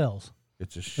 Sex sells.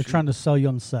 It's a They're sheep. trying to sell you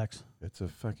on sex. It's a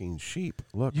fucking sheep.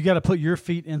 Look. You got to put your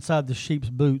feet inside the sheep's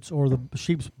boots or the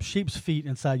sheep's feet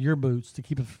inside your boots to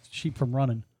keep a sheep from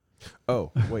running.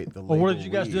 Oh, wait. The Or what did label you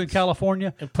guys do in reads-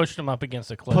 California? And pushed them up against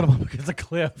a cliff. Put them up against a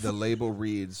cliff. The label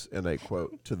reads, and I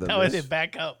quote, to the How is it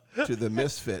back up? to the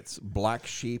misfits, black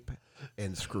sheep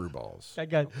and screwballs. That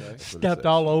guy That's what it stepped says.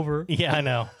 all over. Yeah, I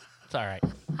know. It's all right.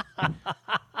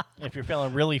 If you're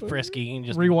feeling really frisky, you can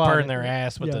just Rewind burn it. their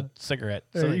ass with Yeah. a cigarette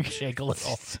so There they you can shake a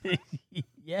little.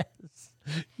 Yes.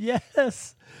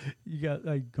 Yes. You got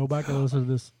go back and listen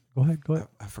to this. Go ahead.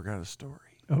 I forgot a story.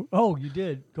 Oh, you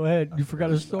did. Go ahead. You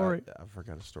forgot a story. I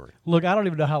forgot a story. Look, I don't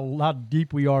even know how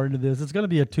deep we are into this. It's going to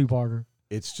be a two-parter.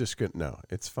 It's just good. No,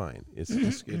 it's fine. It's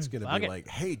just, it's going to Fuck be it. like,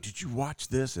 hey, did you watch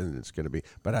this? And it's going to be.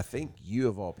 But I think you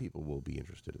of all people will be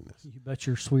interested in this. You bet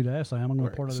your sweet ass I am. I'm going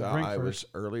to pour So another drink I first.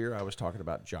 was talking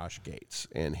about Josh Gates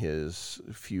and his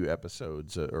few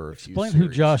episodes or a few Explain who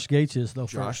series. Josh Gates is, though.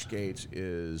 Josh first.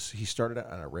 Gates he started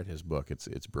out, and I read his book. It's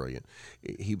brilliant.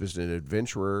 He was an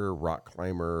adventurer, rock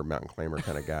climber, mountain climber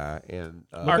kind of guy. And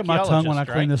Look at my tongue when I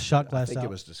Archaeologist, clean right? this shot I glass think out. it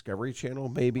was Discovery Channel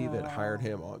maybe that hired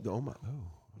him. Oh my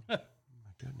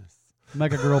goodness.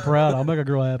 Make a girl proud. I'll make a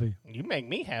girl happy. You make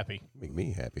me happy. Make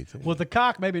me happy too. With the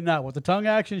cock, maybe not. With the tongue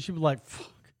action, she'd be like, fuck.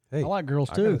 Hey, I like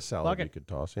girls I too. got a salad Fuck you it. could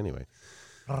toss anyway.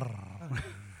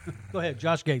 Go ahead.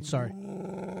 Josh Gates, sorry.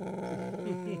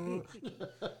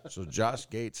 So Josh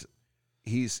Gates,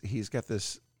 he's got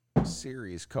this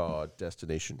series called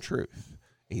Destination Truth.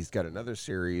 He's got another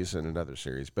series and another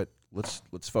series, but let's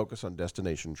focus on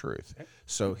Destination Truth.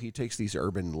 So he takes these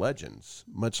urban legends,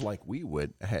 much like we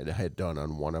had done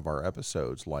on one of our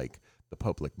episodes, like the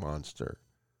Public Monster,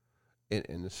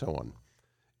 and so on.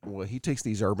 Well, he takes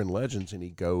these urban legends and he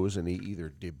goes and he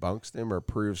either debunks them or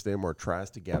proves them or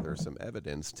tries to gather some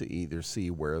evidence to either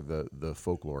see where the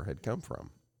folklore had come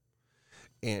from.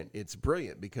 And it's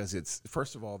brilliant because it's,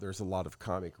 first of all, there's a lot of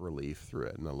comic relief through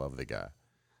it, and I love the guy.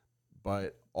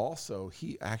 But also,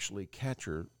 he actually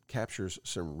captures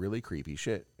some really creepy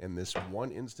shit. In this one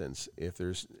instance, if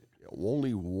there's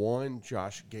only one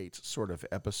Josh Gates sort of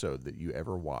episode that you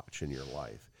ever watch in your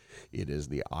life, it is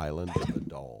The Island of the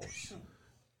Dolls.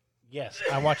 Yes,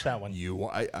 I watched that one.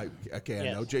 I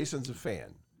Yes. know Jason's a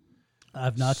fan.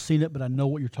 I've not seen it, but I know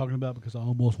what you're talking about because I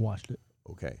almost watched it.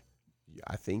 Okay.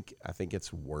 I think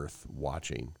it's worth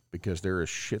watching because there is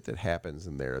shit that happens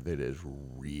in there that is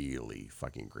really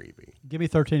fucking creepy. Give me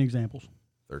 13 examples.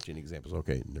 13 examples.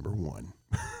 Okay, number 1,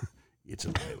 it's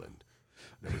an island.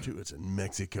 Number 2, it's in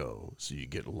Mexico, so you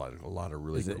get a lot of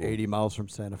really. Is it cool. 80 miles from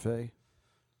Santa Fe?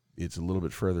 It's a little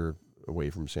bit further away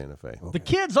from Santa Fe. The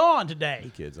kid's on today. The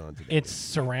kids on today. It's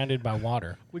surrounded by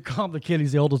water. We call him the kid.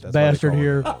 He's the oldest That's why they bastard call it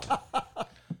here. that.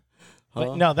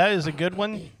 But no, that is a good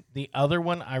one. The other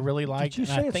one I really liked. Did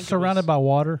you and say I it's think surrounded by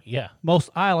water? Yeah. Most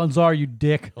islands are, you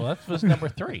dick. Well, that was number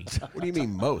 3. What do you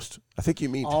mean most? I think you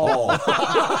mean all.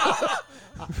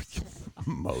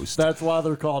 Most. That's why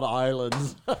they're called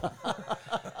islands.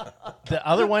 The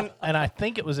other one, and I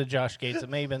think it was a Josh Gates. It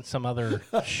may have been some other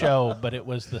show, but it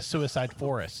was the Suicide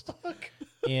Forest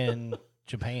in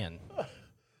Japan.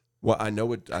 Well, I know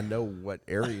what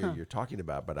area you're talking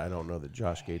about, but I don't know that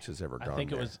Josh Gates has ever gone I think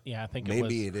there. it was. Yeah, I think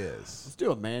Maybe it was. it is. Let's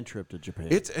do a man trip to Japan.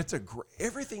 It's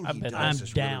everything I've he been- does I'm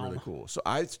is down. really cool. So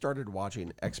I started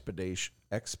watching Expedition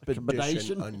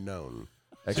Expedition? Unknown.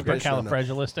 Expedition Unknown.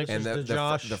 Supercalifragilistic. And the the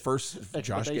Josh- first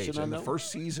Josh Expedition Gates, and the Unknown?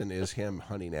 first season is him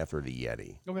hunting after the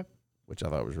Yeti, Okay. which I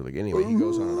thought was really good. Anyway, he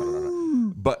goes on and on and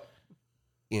on. But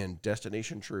in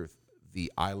Destination Truth, the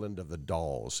Island of the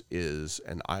Dolls is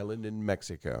an island in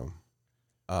Mexico.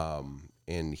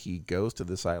 And he goes to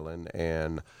this island,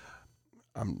 and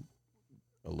I'm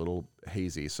a little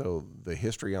hazy. So the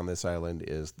history on this island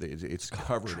is it's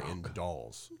covered in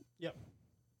dolls. Yep.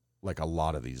 Like a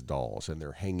lot of these dolls, and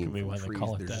they're hanging Could be from why they trees.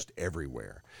 call it They're that. just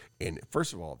everywhere. And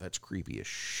first of all, that's creepy as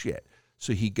shit.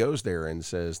 So he goes there and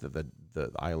says that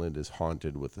the island is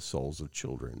haunted with the souls of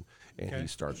children, and he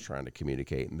starts trying to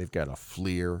communicate. And they've got a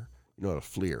FLIR. You know what a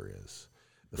FLIR is?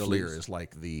 The FLIR is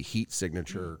like the heat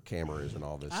signature cameras and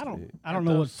all this. I don't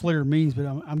know what FLIR means, but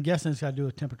I'm guessing it's got to do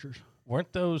with temperatures.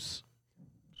 Weren't those?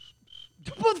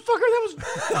 Motherfucker, that was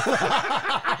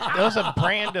That was a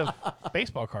brand of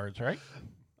baseball cards, right?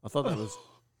 I thought that was.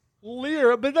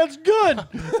 Lear, but that's good.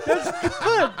 That's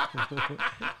good.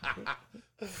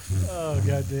 Oh,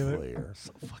 God damn it. FLIR.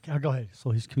 So, fuck, go ahead. So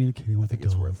he's communicating with the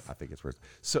dove. I think it's worth.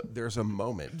 So there's a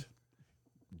moment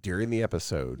during the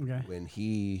episode Okay. when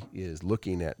he is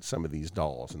looking at some of these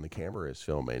dolls and the camera is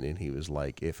filming, and he was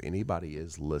like, if anybody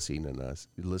is listening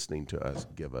to us,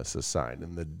 give us a sign.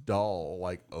 And the doll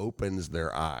like opens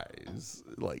their eyes.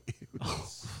 Like it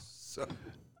was so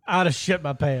I'd have shit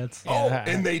my pants.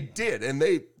 and they did, and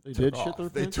they They took did shit off. their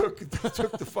They pants?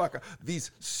 took the fuck off.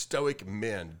 These stoic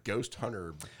men, ghost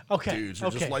hunter Okay, dudes,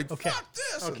 are just okay, like, okay, fuck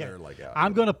this, okay. and they're like out.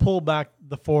 I'm going to pull back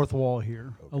the fourth wall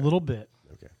here a little bit.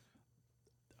 Okay.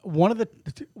 One of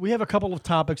we have a couple of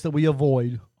topics that we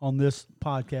avoid on this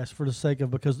podcast for the sake of,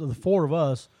 because the four of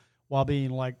us, while being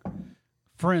like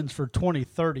friends for 20,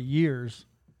 30 years,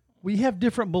 we have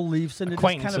different beliefs and it just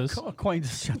kind Acquaintances. of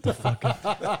acquaintances. Shut the fuck up.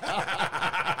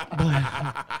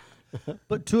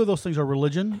 But two of those things are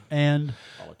religion and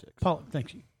Politics.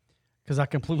 thank you, because I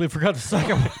completely forgot the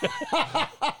second one.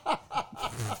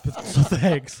 So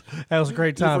thanks. That was a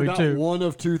great You timing forgot too. one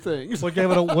of two things. What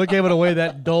gave it away?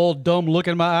 That dull, dumb look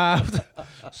in my eyes.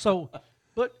 So,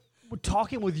 but we're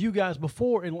talking with you guys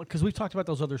before, and because we've talked about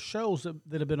those other shows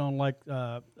that have been on like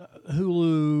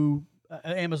Hulu,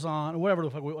 Amazon, or whatever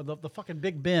the fuck, the fucking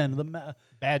Big Ben,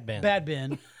 Bad Ben. Bad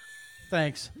Ben.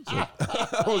 Thanks. I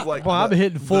was like, Well, I'm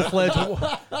hitting full fledged.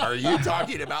 are you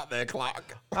talking about that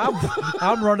clock?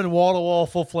 I'm running wall to wall,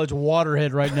 full fledged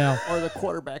waterhead right now. Or the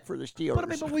quarterback for the Steelers. But I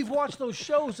mean, but we've watched those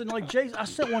shows, and like Jason, I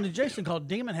sent one to Jason called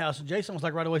Demon House, and Jason was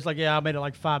like right away, he's like, "Yeah, I made it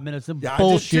like 5 minutes." Yeah,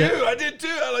 Bullshit. I did too.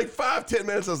 I like 5-10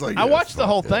 minutes. I was like, I yeah, watched the fuck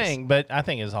whole this. thing, but I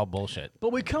think it's all bullshit.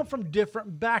 But we come from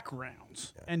different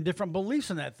backgrounds and different beliefs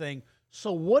in that thing.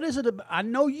 So what is it about? I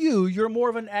know you're more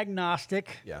of an agnostic.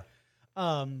 Yeah.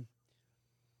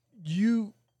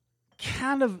 You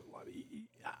kind of,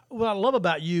 what I love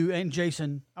about you and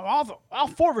Jason, all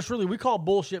four of us really, we call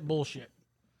bullshit.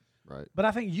 Right. But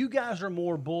I think you guys are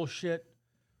more bullshit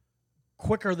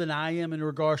quicker than I am in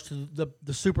regards to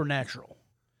the supernatural.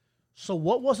 So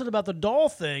what was it about the doll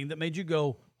thing that made you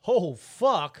go, oh,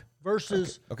 fuck,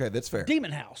 versus Okay, that's fair.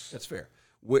 Demon House? That's fair.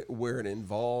 Where it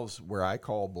involves, where I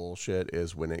call bullshit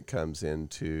is when it comes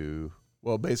into,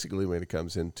 well, basically when it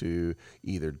comes into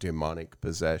either demonic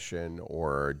possession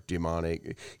or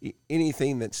demonic,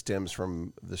 anything that stems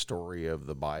from the story of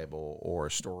the Bible or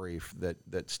a story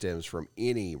that stems from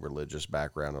any religious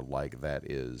background of like that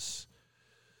is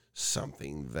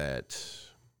something that,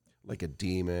 like a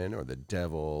demon or the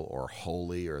devil or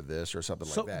holy or this or something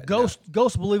So like that.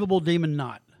 ghost believable, demon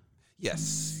not.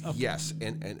 Yes, yes,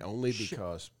 and only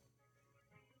because.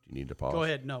 Do you need to pause? Go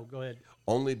ahead. No, go ahead.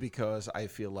 Only because I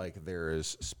feel like there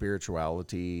is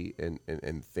spirituality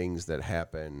and things that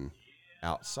happen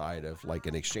outside of like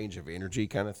an exchange of energy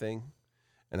kind of thing,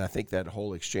 and I think that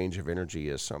whole exchange of energy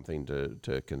is something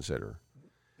to consider.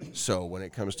 So when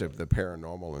it comes to the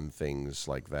paranormal and things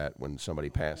like that, when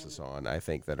somebody passes on, I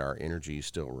think that our energy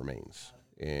still remains,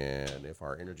 and if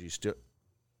our energy still,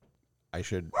 I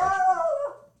should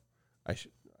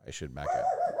back up.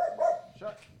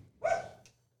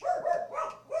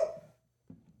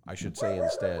 I should say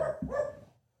instead,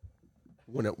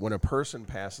 when a person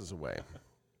passes away,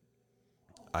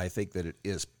 I think that it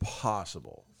is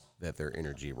possible that their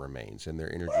energy remains and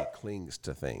their energy clings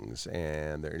to things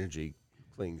and their energy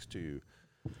clings to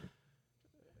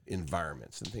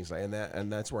environments and things like that.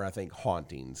 And that's where I think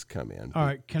hauntings come in. All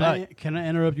right. Can I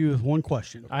interrupt you with one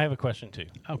question? I have a question too.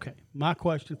 Okay. My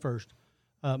question first.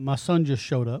 My son just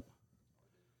showed up.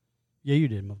 Yeah, you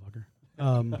did, motherfucker.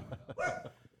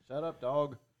 Shut up,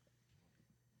 dog.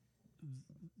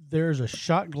 There's a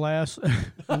shot glass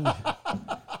on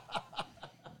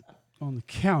the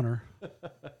counter.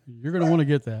 You're going to want to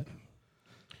get that.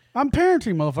 I'm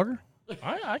parenting, motherfucker.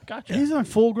 I got you. He's a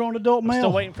full-grown adult male.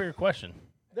 Still waiting for your question.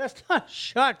 That's not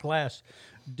shot glass,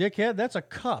 dickhead. That's a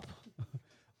cup.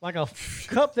 Like a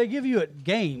cup they give you at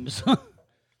games.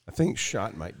 I think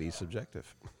shot might be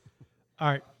subjective. All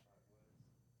right.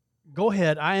 Go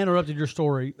ahead. I interrupted your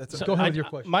story. Go ahead with your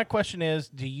question. My question is,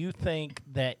 do you think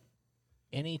that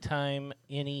anytime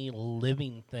any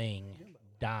living thing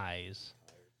dies,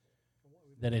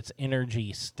 that its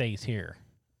energy stays here?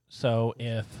 So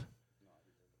if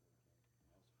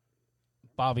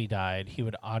Bobby died, he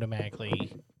would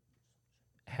automatically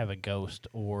have a ghost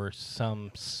or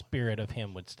some spirit of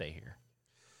him would stay here?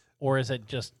 Or is it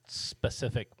just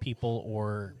specific people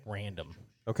or random?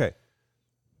 Okay.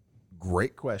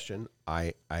 Great question.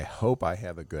 I hope I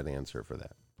have a good answer for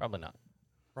that. Probably not.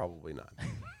 Probably not.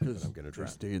 But I'm going to try.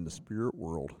 Stay in the spirit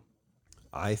world.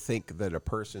 I think that a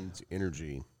person's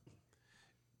energy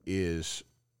is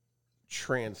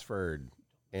transferred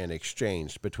and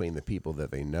exchanged between the people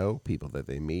that they know, people that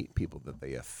they meet, people that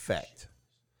they affect.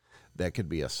 That could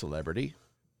be a celebrity.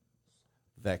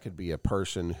 That could be a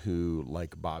person who,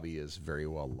 like Bobby, is very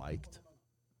well liked.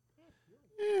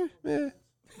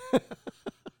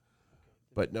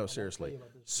 But no, seriously.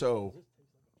 So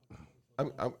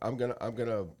I'm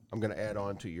gonna add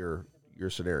on to your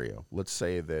scenario. Let's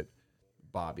say that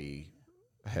Bobby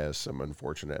has some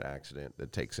unfortunate accident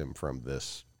that takes him from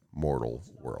this mortal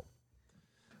world.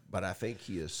 But I think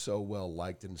he is so well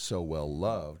liked and so well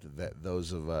loved that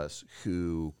those of us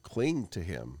who cling to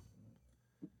him,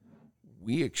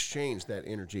 we exchange that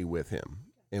energy with him.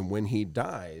 And when he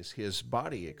dies, his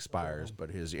body expires,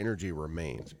 but his energy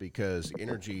remains because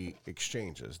energy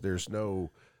exchanges. There's no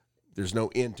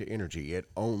end to energy. It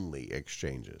only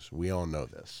exchanges. We all know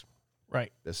this.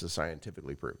 Right. This is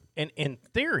scientifically proven. And in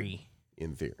theory,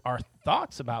 In theory. our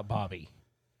thoughts about Bobby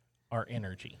are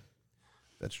energy.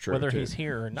 That's true. whether too. he's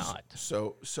here or not.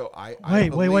 So I Wait,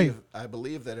 believe, wait. I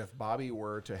believe that if Bobby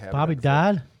were to have Bobby been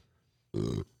died. in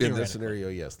Theoretically. this scenario,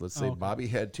 yes. Let's say Okay. Bobby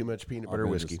had too much peanut butter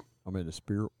whiskey, I'm in the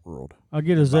spirit world. I'll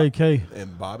get his AK.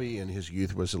 and Bobby in his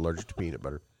youth was allergic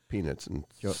to peanuts, and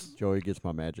Joey gets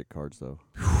my magic cards though,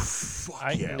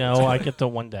 I get the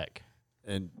one deck.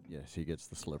 and yes, he gets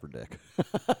the sliver deck.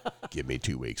 give me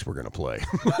 2 weeks, we're gonna play.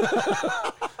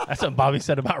 That's what Bobby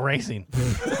said about racing.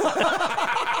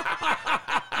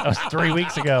 That was 3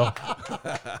 weeks ago.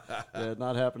 Yeah,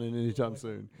 not happening anytime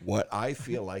soon. What I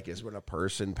feel like is when a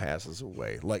person passes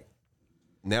away, like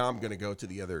now I'm going to go to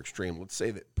the other extreme. Let's say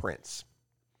that Prince.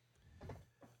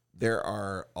 There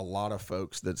are a lot of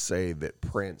folks that say that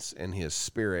Prince and his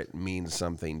spirit means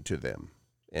something to them,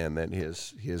 and that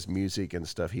his music and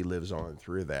stuff, he lives on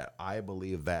through that. I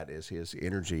believe that is his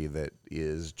energy that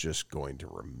is just going to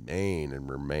remain and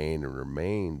remain and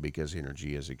remain because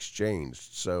energy is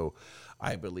exchanged. So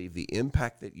I believe the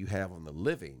impact that you have on the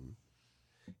living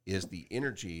is the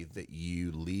energy that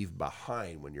you leave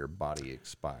behind when your body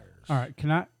expires. All right,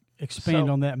 can I expand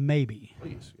So- on that? Maybe.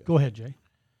 Please. Yeah. Go ahead, Jay.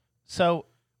 So,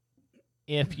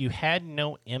 if you had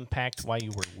no impact while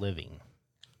you were living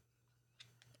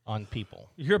on people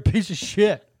You're a piece of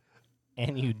shit.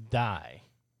 and you die,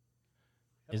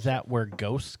 is that where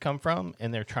ghosts come from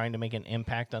and they're trying to make an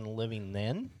impact on the living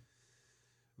then?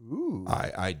 Ooh,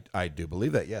 I do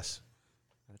believe that, yes.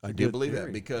 a I do good believe that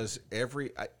theory. because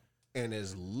and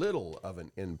as little of an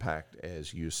impact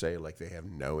as you say, like they have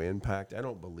no impact, I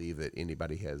don't believe that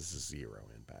anybody has zero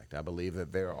impact. I believe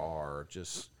that there are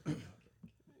just,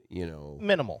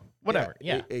 Minimal. Whatever.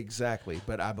 Yeah. Exactly.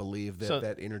 But I believe that So-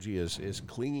 that energy is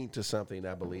clinging to something.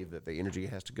 I believe that the energy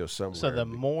has to go somewhere. So the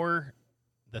more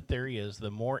the theory is,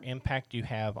 the more impact you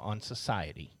have on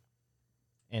society,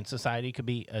 and society could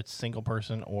be a single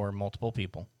person or multiple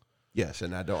people. Yes,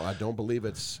 and I don't believe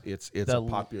it's The- a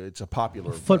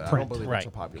popular I Footprint. don't believe Right. it's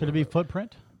a popular. Could it be vote.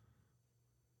 footprint?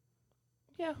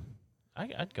 Yeah,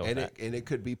 I'd go And with that. it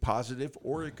could be positive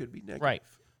or it could be negative. Right.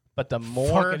 But the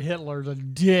more, Fucking Hitler's a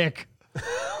dick.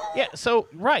 yeah. So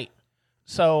right.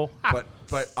 So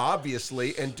But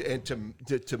obviously, and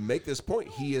to make this point,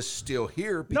 he is still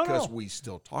here No, because no. we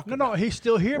still talk No, about no, he's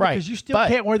still here Right, because you still but-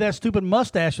 can't wear that stupid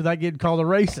mustache without getting called a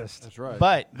racist. That's right.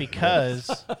 but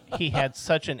because he had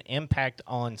such an impact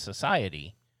on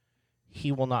society,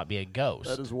 he will not be a ghost.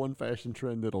 that is one fashion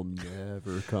trend that'll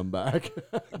never come back.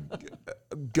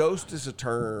 it. Ghost is a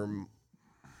term.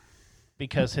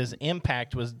 because his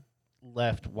impact was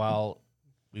left while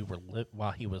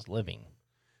while he was living.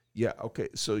 Yeah, okay.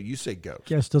 So you say ghost.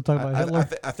 Yeah, still talking about Hitler.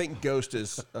 I think ghost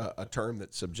is a term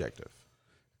that's subjective.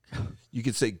 You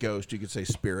could say ghost, you could say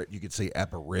spirit, you could say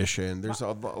apparition. There's a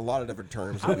lot of different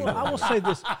terms. That we I will say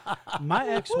this: my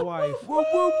ex-wife. Whoa,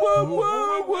 whoa,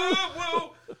 whoa,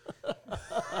 whoa, whoa,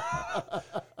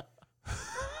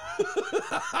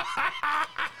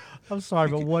 I'm sorry,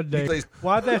 but one day, Please.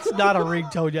 why that's not a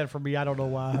ringtone yet for me, I don't know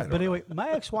why. But anyway, my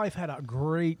ex-wife had a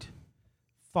great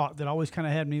thought that always kind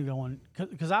of had me going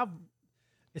because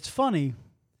it's funny,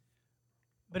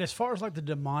 but as far as like the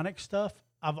demonic stuff,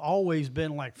 I've always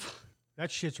been like, that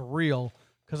shit's real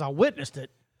because I witnessed it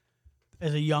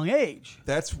as a young age.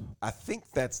 I think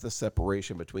that's the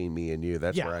separation between me and you.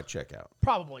 That's Yeah. where I check out.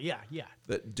 Probably, yeah.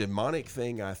 The demonic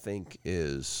thing, I think,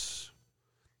 is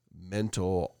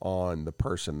mental on the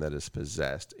person that is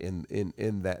possessed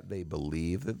in that they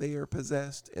believe that they are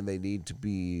possessed and they need to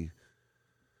be,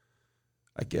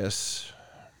 I guess,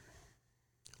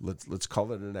 let's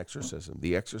call it an exorcism.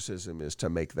 The exorcism is to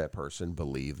make that person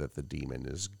believe that the demon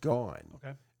is gone.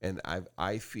 Okay. And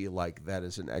I feel like that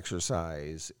is an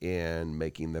exercise in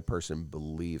making the person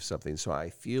believe something. So I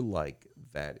feel like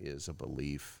that is a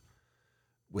belief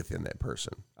within that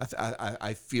person.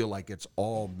 I feel like it's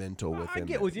all mental within. I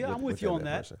get with you. I'm with you within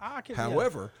on that. person. I can- yeah.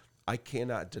 However, I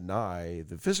cannot deny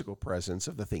the physical presence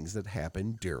of the things that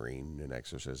happen during an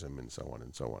exorcism and so on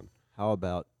and so on. How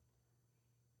about?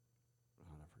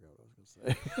 Oh, I forgot what I was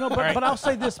going to say. No, but I'll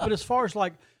say this. But as far as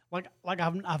like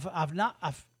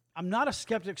I'm not a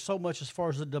skeptic so much as far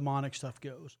as the demonic stuff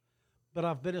goes, but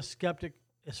I've been a skeptic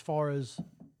as far as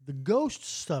the ghost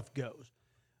stuff goes.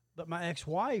 But my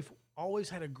ex-wife always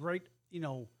had a great,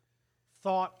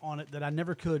 thought on it that I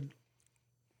never could,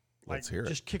 Let's hear it.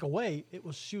 just kick away.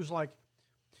 She was like,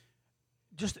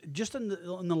 just in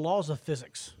the laws of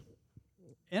physics,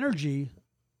 energy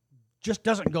just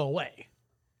doesn't go away.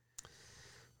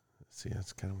 See,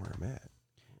 that's kind of where I'm at.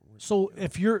 So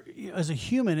if you're, as a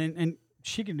human, and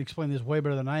she can explain this way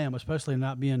better than I am, especially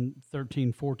not being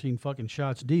 13, 14 fucking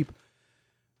shots deep.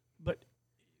 But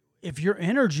if your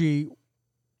energy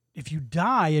if you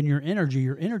die in your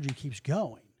energy keeps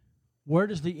going. Where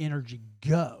does the energy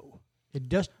go? It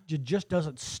just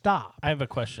doesn't stop. I have a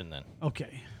question then.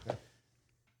 Okay.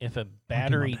 If a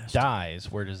battery best.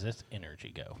 dies, where does this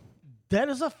energy go? That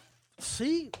is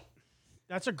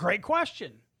that's a great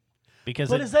question. Because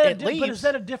But it, is that it leaves. but is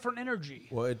that a different energy?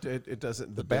 Well, it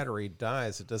doesn't. The battery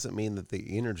dies. It doesn't mean that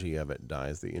the energy of it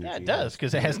dies. The energy. Yeah, it does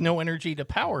because it has no energy to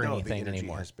power No, the anything energy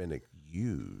anymore. has been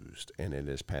used and it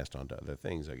is passed on to other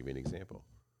things. I'll give you an example.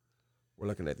 We're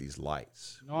looking at these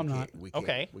lights. No, I'm not.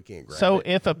 Okay. We can't grab So it.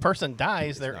 if a person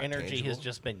dies, their not energy has tangible.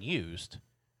 just been used.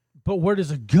 But where does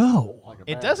it go?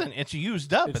 It doesn't. It's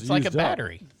used up. It's like a used up,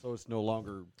 battery. so it's no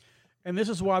longer. And this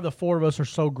is why the four of us are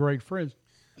so great friends.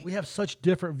 We have such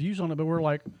different views on it, but we're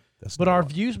like, That's but not our why-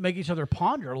 views make each other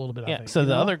ponder a little bit. I Yeah. think, So you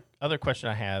the know? other question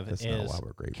I have That's not is: why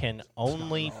we're great can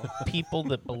only people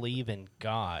that believe in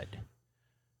God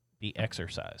be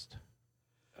exorcised?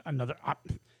 As a And that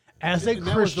was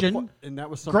the Christian, po- and that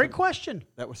was something, great question.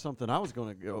 That was something I was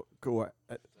going to go at.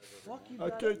 I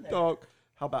can't talk.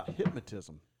 How about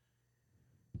hypnotism?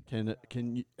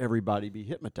 Can everybody be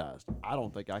hypnotized? I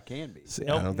don't think I can be. See,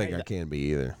 Nope. I don't think I can be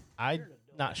either. I'm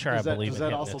not sure Does I that, believe does in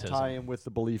that also hypnotism. tie in with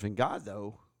the belief in God,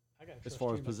 though? As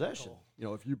far as possession,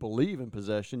 if you believe in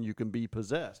possession, you can be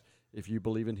possessed. If you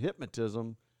believe in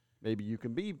hypnotism, maybe you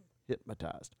can be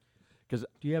hypnotized. Because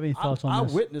Do you have any thoughts I on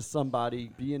this? witnessed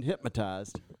somebody being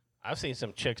hypnotized. I've seen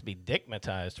some chicks be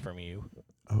dickmatized from you.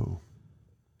 Oh,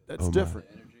 That's Oh, my. different.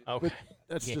 Okay.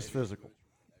 That's Yeah. just physical.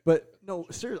 But no,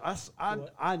 seriously,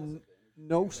 I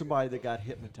know somebody that got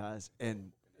hypnotized,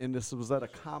 and this was at a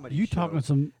comedy You show. talking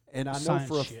some And I know science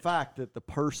for a shit. fact that the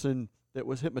person that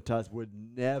was hypnotized would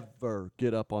never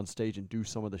get up on stage and do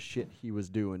some of the shit he was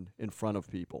doing in front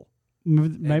of people.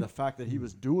 And maybe the fact that he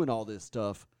was doing all this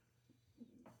stuff,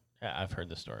 Yeah, I've heard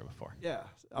this story before. yeah.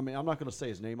 I mean, I'm not going to say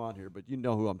his name on here, but you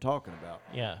know who I'm talking about.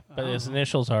 Yeah, but his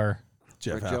initials are.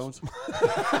 Jeff Rick House. Jones.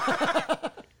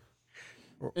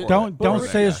 don't But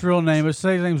Rick- say his real name. But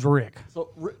say his name's Rick. So,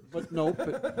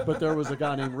 but there was a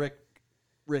guy named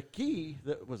Ricky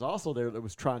that was also there that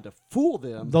was trying to fool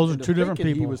them. Those are into two different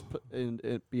thinking He people.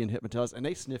 was being hypnotized, and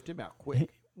they sniffed him out quick.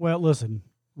 Well, listen,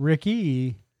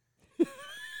 Ricky,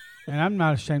 and I'm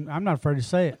not ashamed. I'm not afraid to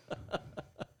say it.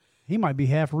 He might be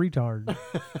half retard,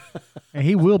 and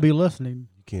he will be listening.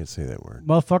 You can't say that word.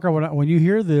 Motherfucker, when you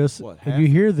hear this, What, if half? you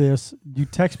hear this, you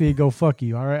text me and go, fuck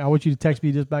you, all right? I want you to text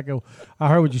me just back, go, I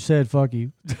heard what you said, fuck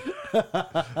you.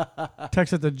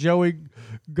 Text it to Joey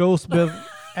Goldsmith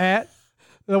at,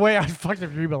 the way I fucked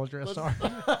up your email address, sorry.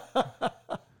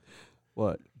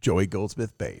 What? Joey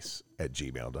Goldsmith Bass at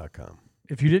gmail.com.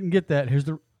 If you didn't get that, here's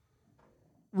the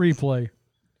replay.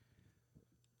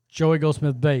 Joey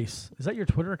Goldsmith Bass. Is that your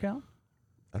Twitter account?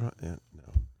 I don't. Yeah, no.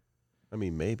 I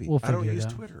mean, maybe. We'll I don't figure it use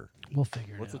out. Twitter. We'll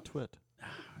figure What's it a out. twit?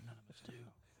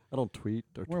 I don't tweet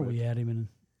or Where are twit. we at even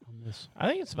on this? I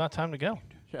think it's about time to go.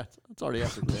 Yeah, it's already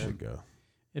after We 10. should go.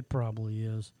 It probably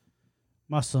is.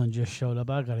 My son just showed up.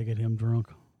 I got to get him drunk.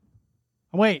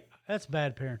 Wait, that's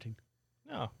bad parenting.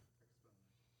 No.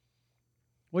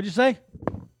 What'd you say?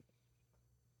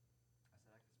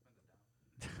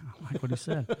 I like what he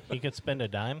said. He could spend a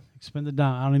dime. Spend the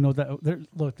dime. I don't even know what that.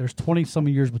 Look, there's 20-some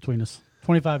years between us.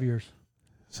 25 years.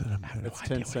 Is that, a meta- It's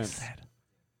 10 cents.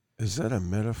 is that a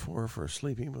metaphor for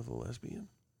sleeping with a lesbian?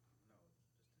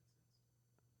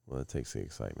 Well, it takes the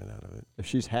excitement out of it. If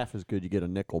she's half as good, you get a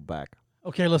nickel back.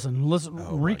 Okay, listen. Let's Oh, my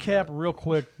recap God. real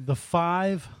quick. The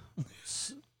 5,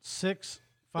 6,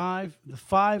 5, the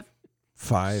 5,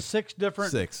 5, 6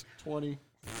 different. 6. 20.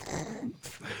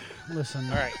 Listen.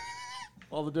 All right.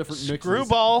 All the different mixes.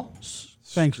 Screwball,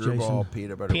 Thanks, Screwball, Jason.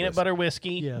 peanut butter. peanut whiskey. butter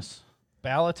whiskey, Yes.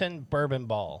 Ballatin bourbon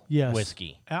ball Yes.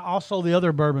 whiskey. Also, the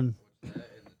other bourbon.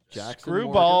 Jackson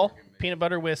Screwball, Morgan. peanut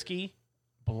butter whiskey,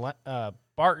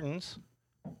 Barton's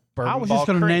bourbon I was ball just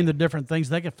going to cream. name the different things.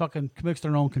 They can fucking mix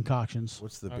their own concoctions.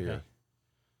 What's the Okay. beer?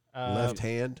 Uh, Left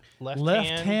hand. Left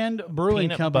Hand Brewing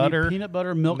peanut Company butter, peanut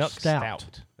butter milk, milk stout.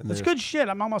 And That's there's, good shit.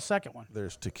 I'm on my second one.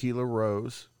 There's Tequila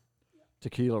Rose.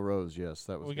 Tequila Rose, yes.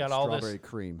 That was We good. got all this- Strawberry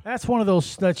cream. That's one of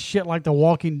those that shit like The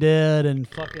Walking Dead and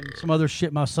fucking some other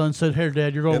shit. My son said, "Here,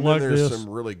 Dad, you're And gonna then like there's this." some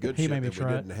really good He shit made me that we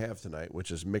try it. didn't have tonight, which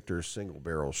is Michter's Single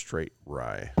Barrel Straight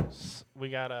Rye. We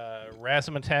got a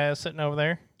razzmatazz sitting over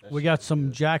there. We got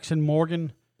some Jackson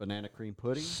Morgan Banana cream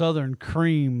pudding. Southern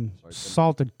Cream Sorry,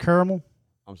 salted caramel,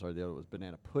 I'm sorry, the other was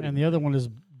banana pudding. and the other one is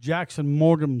Jackson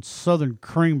Morgan Southern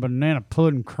Cream banana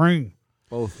pudding cream.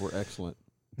 Both were excellent.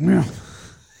 Yeah.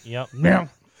 Yep. Yeah.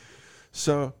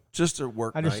 So just a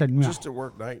work I night. just said meow. Just a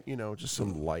work night, just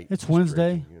some light. It's just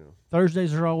Wednesday. drinking,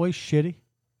 Thursdays are always shitty.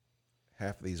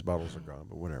 half of these bottles are gone,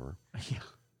 but whatever.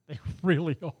 Yeah, They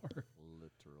really are.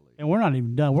 Literally. And we're not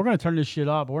even done. We're going to turn this shit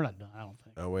off, but we're not done, I don't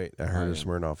think. Oh wait, I heard a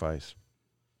Smirnoff Ice.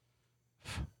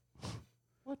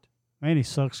 Man, he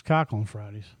sucks cock on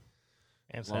Fridays.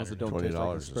 And As long as it Saturday. don't taste like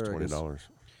 $20 is asparagus. $20.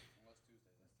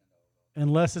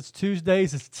 Unless it's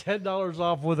Tuesdays, it's $10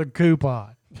 off with a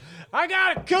coupon. I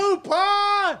got a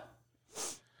coupon!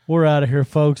 We're out of here,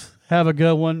 folks. Have a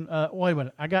good one. Wait a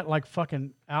minute. I got like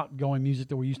fucking outgoing music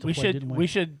that we used to We play, should didn't we? we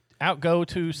should outgo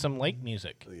to some lake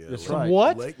music. That's Some right.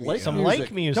 what? Some music.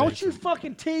 lake music. Don't you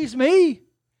fucking tease me.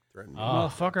 Oh,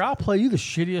 Motherfucker, I'll play you the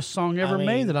shittiest song ever mean,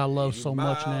 made that I love so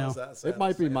much now. It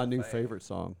might be my new favorite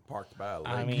song. Parked by a lake.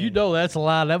 I mean, You know that's a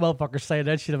lie. That motherfucker saying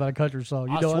that shit about a country song.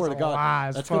 You I know swear that's to a lie God,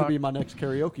 as that's fuck. going to be my next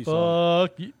karaoke song.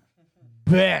 Fuck you.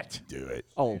 Bet. Do it.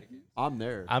 Oh, I'm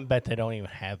there. I bet they don't even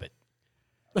have it.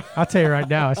 I'll tell you right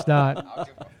now, it's not.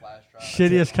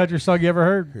 Shittiest country song you ever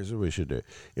heard. Here's what we should do.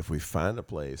 If we find a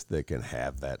place that can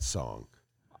have that song,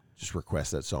 just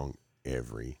request that song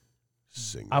every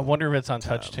single I wonder if it's on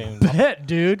TouchTunes. Bet,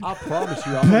 dude. I promise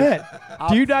you. I'm Bet.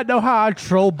 Do you not know how I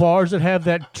troll bars that have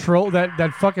that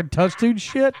that fucking touchdown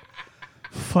shit?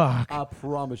 Fuck. I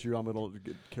promise you I'm going to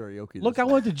get karaoke. Look, this I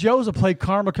went to Joe's to play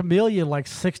Karma Chameleon like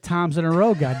 6 times in a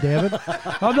row,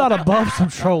 goddammit. I'm not above some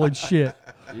trolling shit.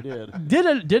 You did.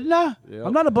 Didn't I? Yep.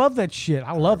 I'm not above that shit.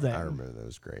 I love that. I remember that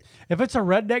was great. If it's a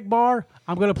redneck bar,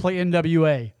 I'm going to play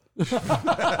NWA.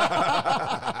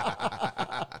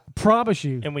 Promise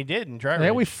you. And we did in Dry Yeah,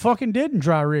 Ridge. we fucking did in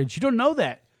Dry Ridge. You don't know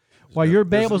that. While your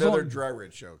band There's was another on. Dry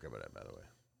Ridge show coming up, by the way.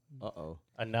 Uh-oh.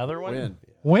 Another one? Win.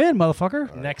 When,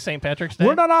 motherfucker? Next St. Patrick's Day?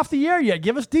 We're not off the air yet.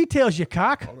 Give us details, you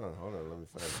cock. Hold on. Let me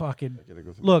find Fucking. I gotta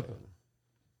go through Look. my phone.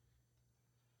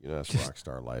 You know, that's rock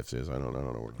star life is. I don't know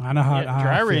where. I know how. Yeah, how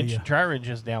I feel ya. Dry Ridge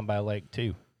is down by a lake,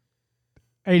 too.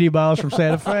 80 miles from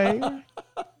Santa Fe.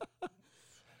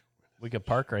 We could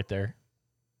park right there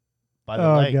by the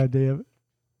Oh, lake. goddamn it.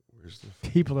 Where's the?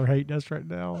 People are hating us right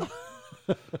now.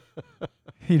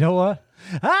 You know what?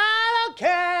 I don't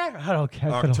care. I don't care.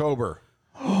 October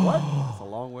That's a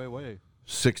long way away.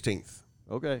 16th.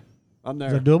 Okay. I'm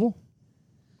Is there. that doable?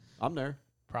 I'm there.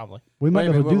 Probably. We might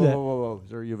Wait be a able to minute, do whoa, that. whoa, whoa, whoa. Is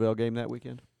there a U of L game that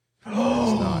weekend? There's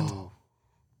not.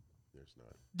 There's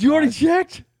not. You already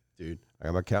checked? Dude, I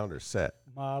got my calendar set.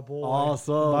 My boy.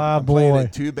 Awesome. My I'm playing boy. in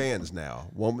 2 bands now.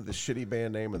 One with the shitty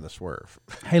band name and the Swerve.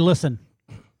 Hey, listen.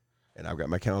 And I've got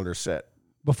my calendar set.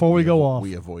 Before we go off,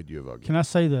 We avoid U of L games. can I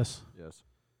say this? Yes.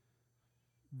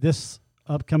 This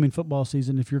upcoming football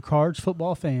season, if you're Cards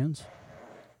football fans,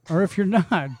 or if you're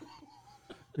not,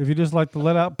 if you just like to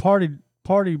let out party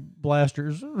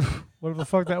blasters, whatever the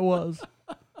fuck that was,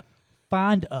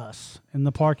 find us in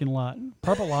the parking lot.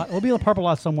 Purple lot. We'll be in the purple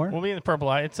lot somewhere. We'll be in the purple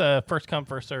light. It's a first come,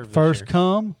 first serve. this First year.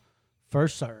 come,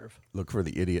 first serve. Look for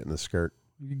the idiot in the skirt.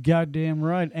 You goddamn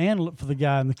right. And look for the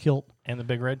guy in the kilt. And the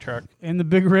big red truck. In the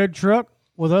big red truck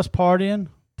with us partying,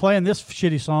 playing this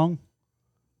shitty song,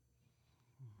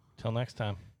 Till next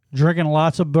time. drinking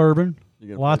lots of bourbon, You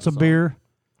gonna lots play of the song? beer,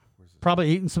 probably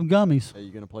eating some gummies. Hey,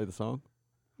 you going to play the song?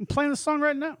 I'm playing the song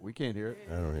right now. We can't hear it.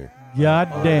 I don't hear. God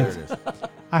damn. There it is.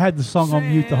 I had the song on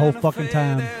mute the whole fucking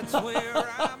time. That's where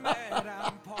I'm at.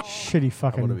 I'm parked. Shitty I want to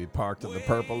fucking. be parked in the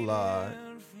purple lot.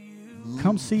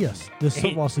 Come see us this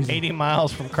football season. 80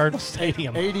 miles from Cardinal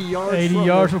Stadium. 80 yards 80 from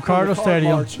yards the- from Cardinal the car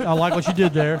Stadium. march. I like what you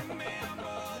did there.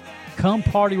 Come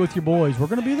party with your boys. We're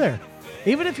going to be there.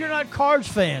 Even if you're not Cards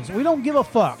fans, we don't give a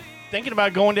fuck. Thinking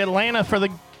about going to Atlanta for the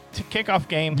kickoff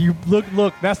game. You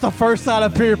look. That's the first sign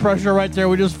of peer pressure right there.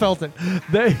 We just felt it.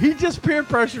 He just peer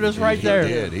pressured us right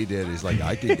there. He did. He's like,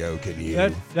 I can go. Can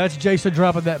you? That's Jason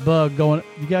dropping that bug. Going,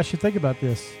 you guys should think about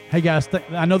this. Hey guys,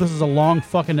 I know this is a long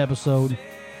fucking episode.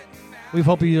 We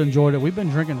hope you enjoyed it. We've been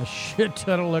drinking a shit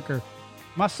ton of liquor.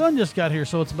 My son just got here,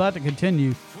 so it's about to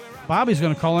continue. Bobby's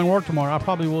going to call in work tomorrow. I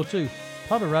probably will too.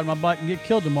 Probably ride my bike and get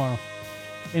killed tomorrow.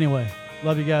 Anyway,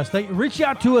 love you guys. Reach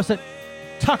out to us at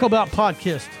Taco Bell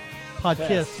Podcast.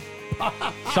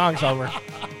 Song's over.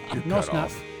 You're No, cut it's not.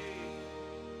 off.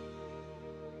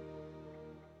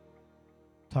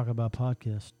 Talk about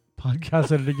podcast. Podcast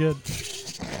said it again.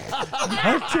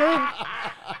 Okay.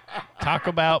 Talk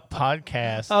about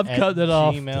podcast I'm at cutting it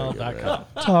off. gmail.com.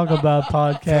 Talk about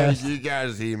podcast. You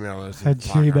guys email us At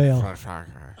Gmail.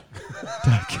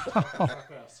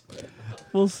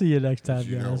 We'll see you next time,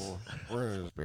 You know, guys. we're in this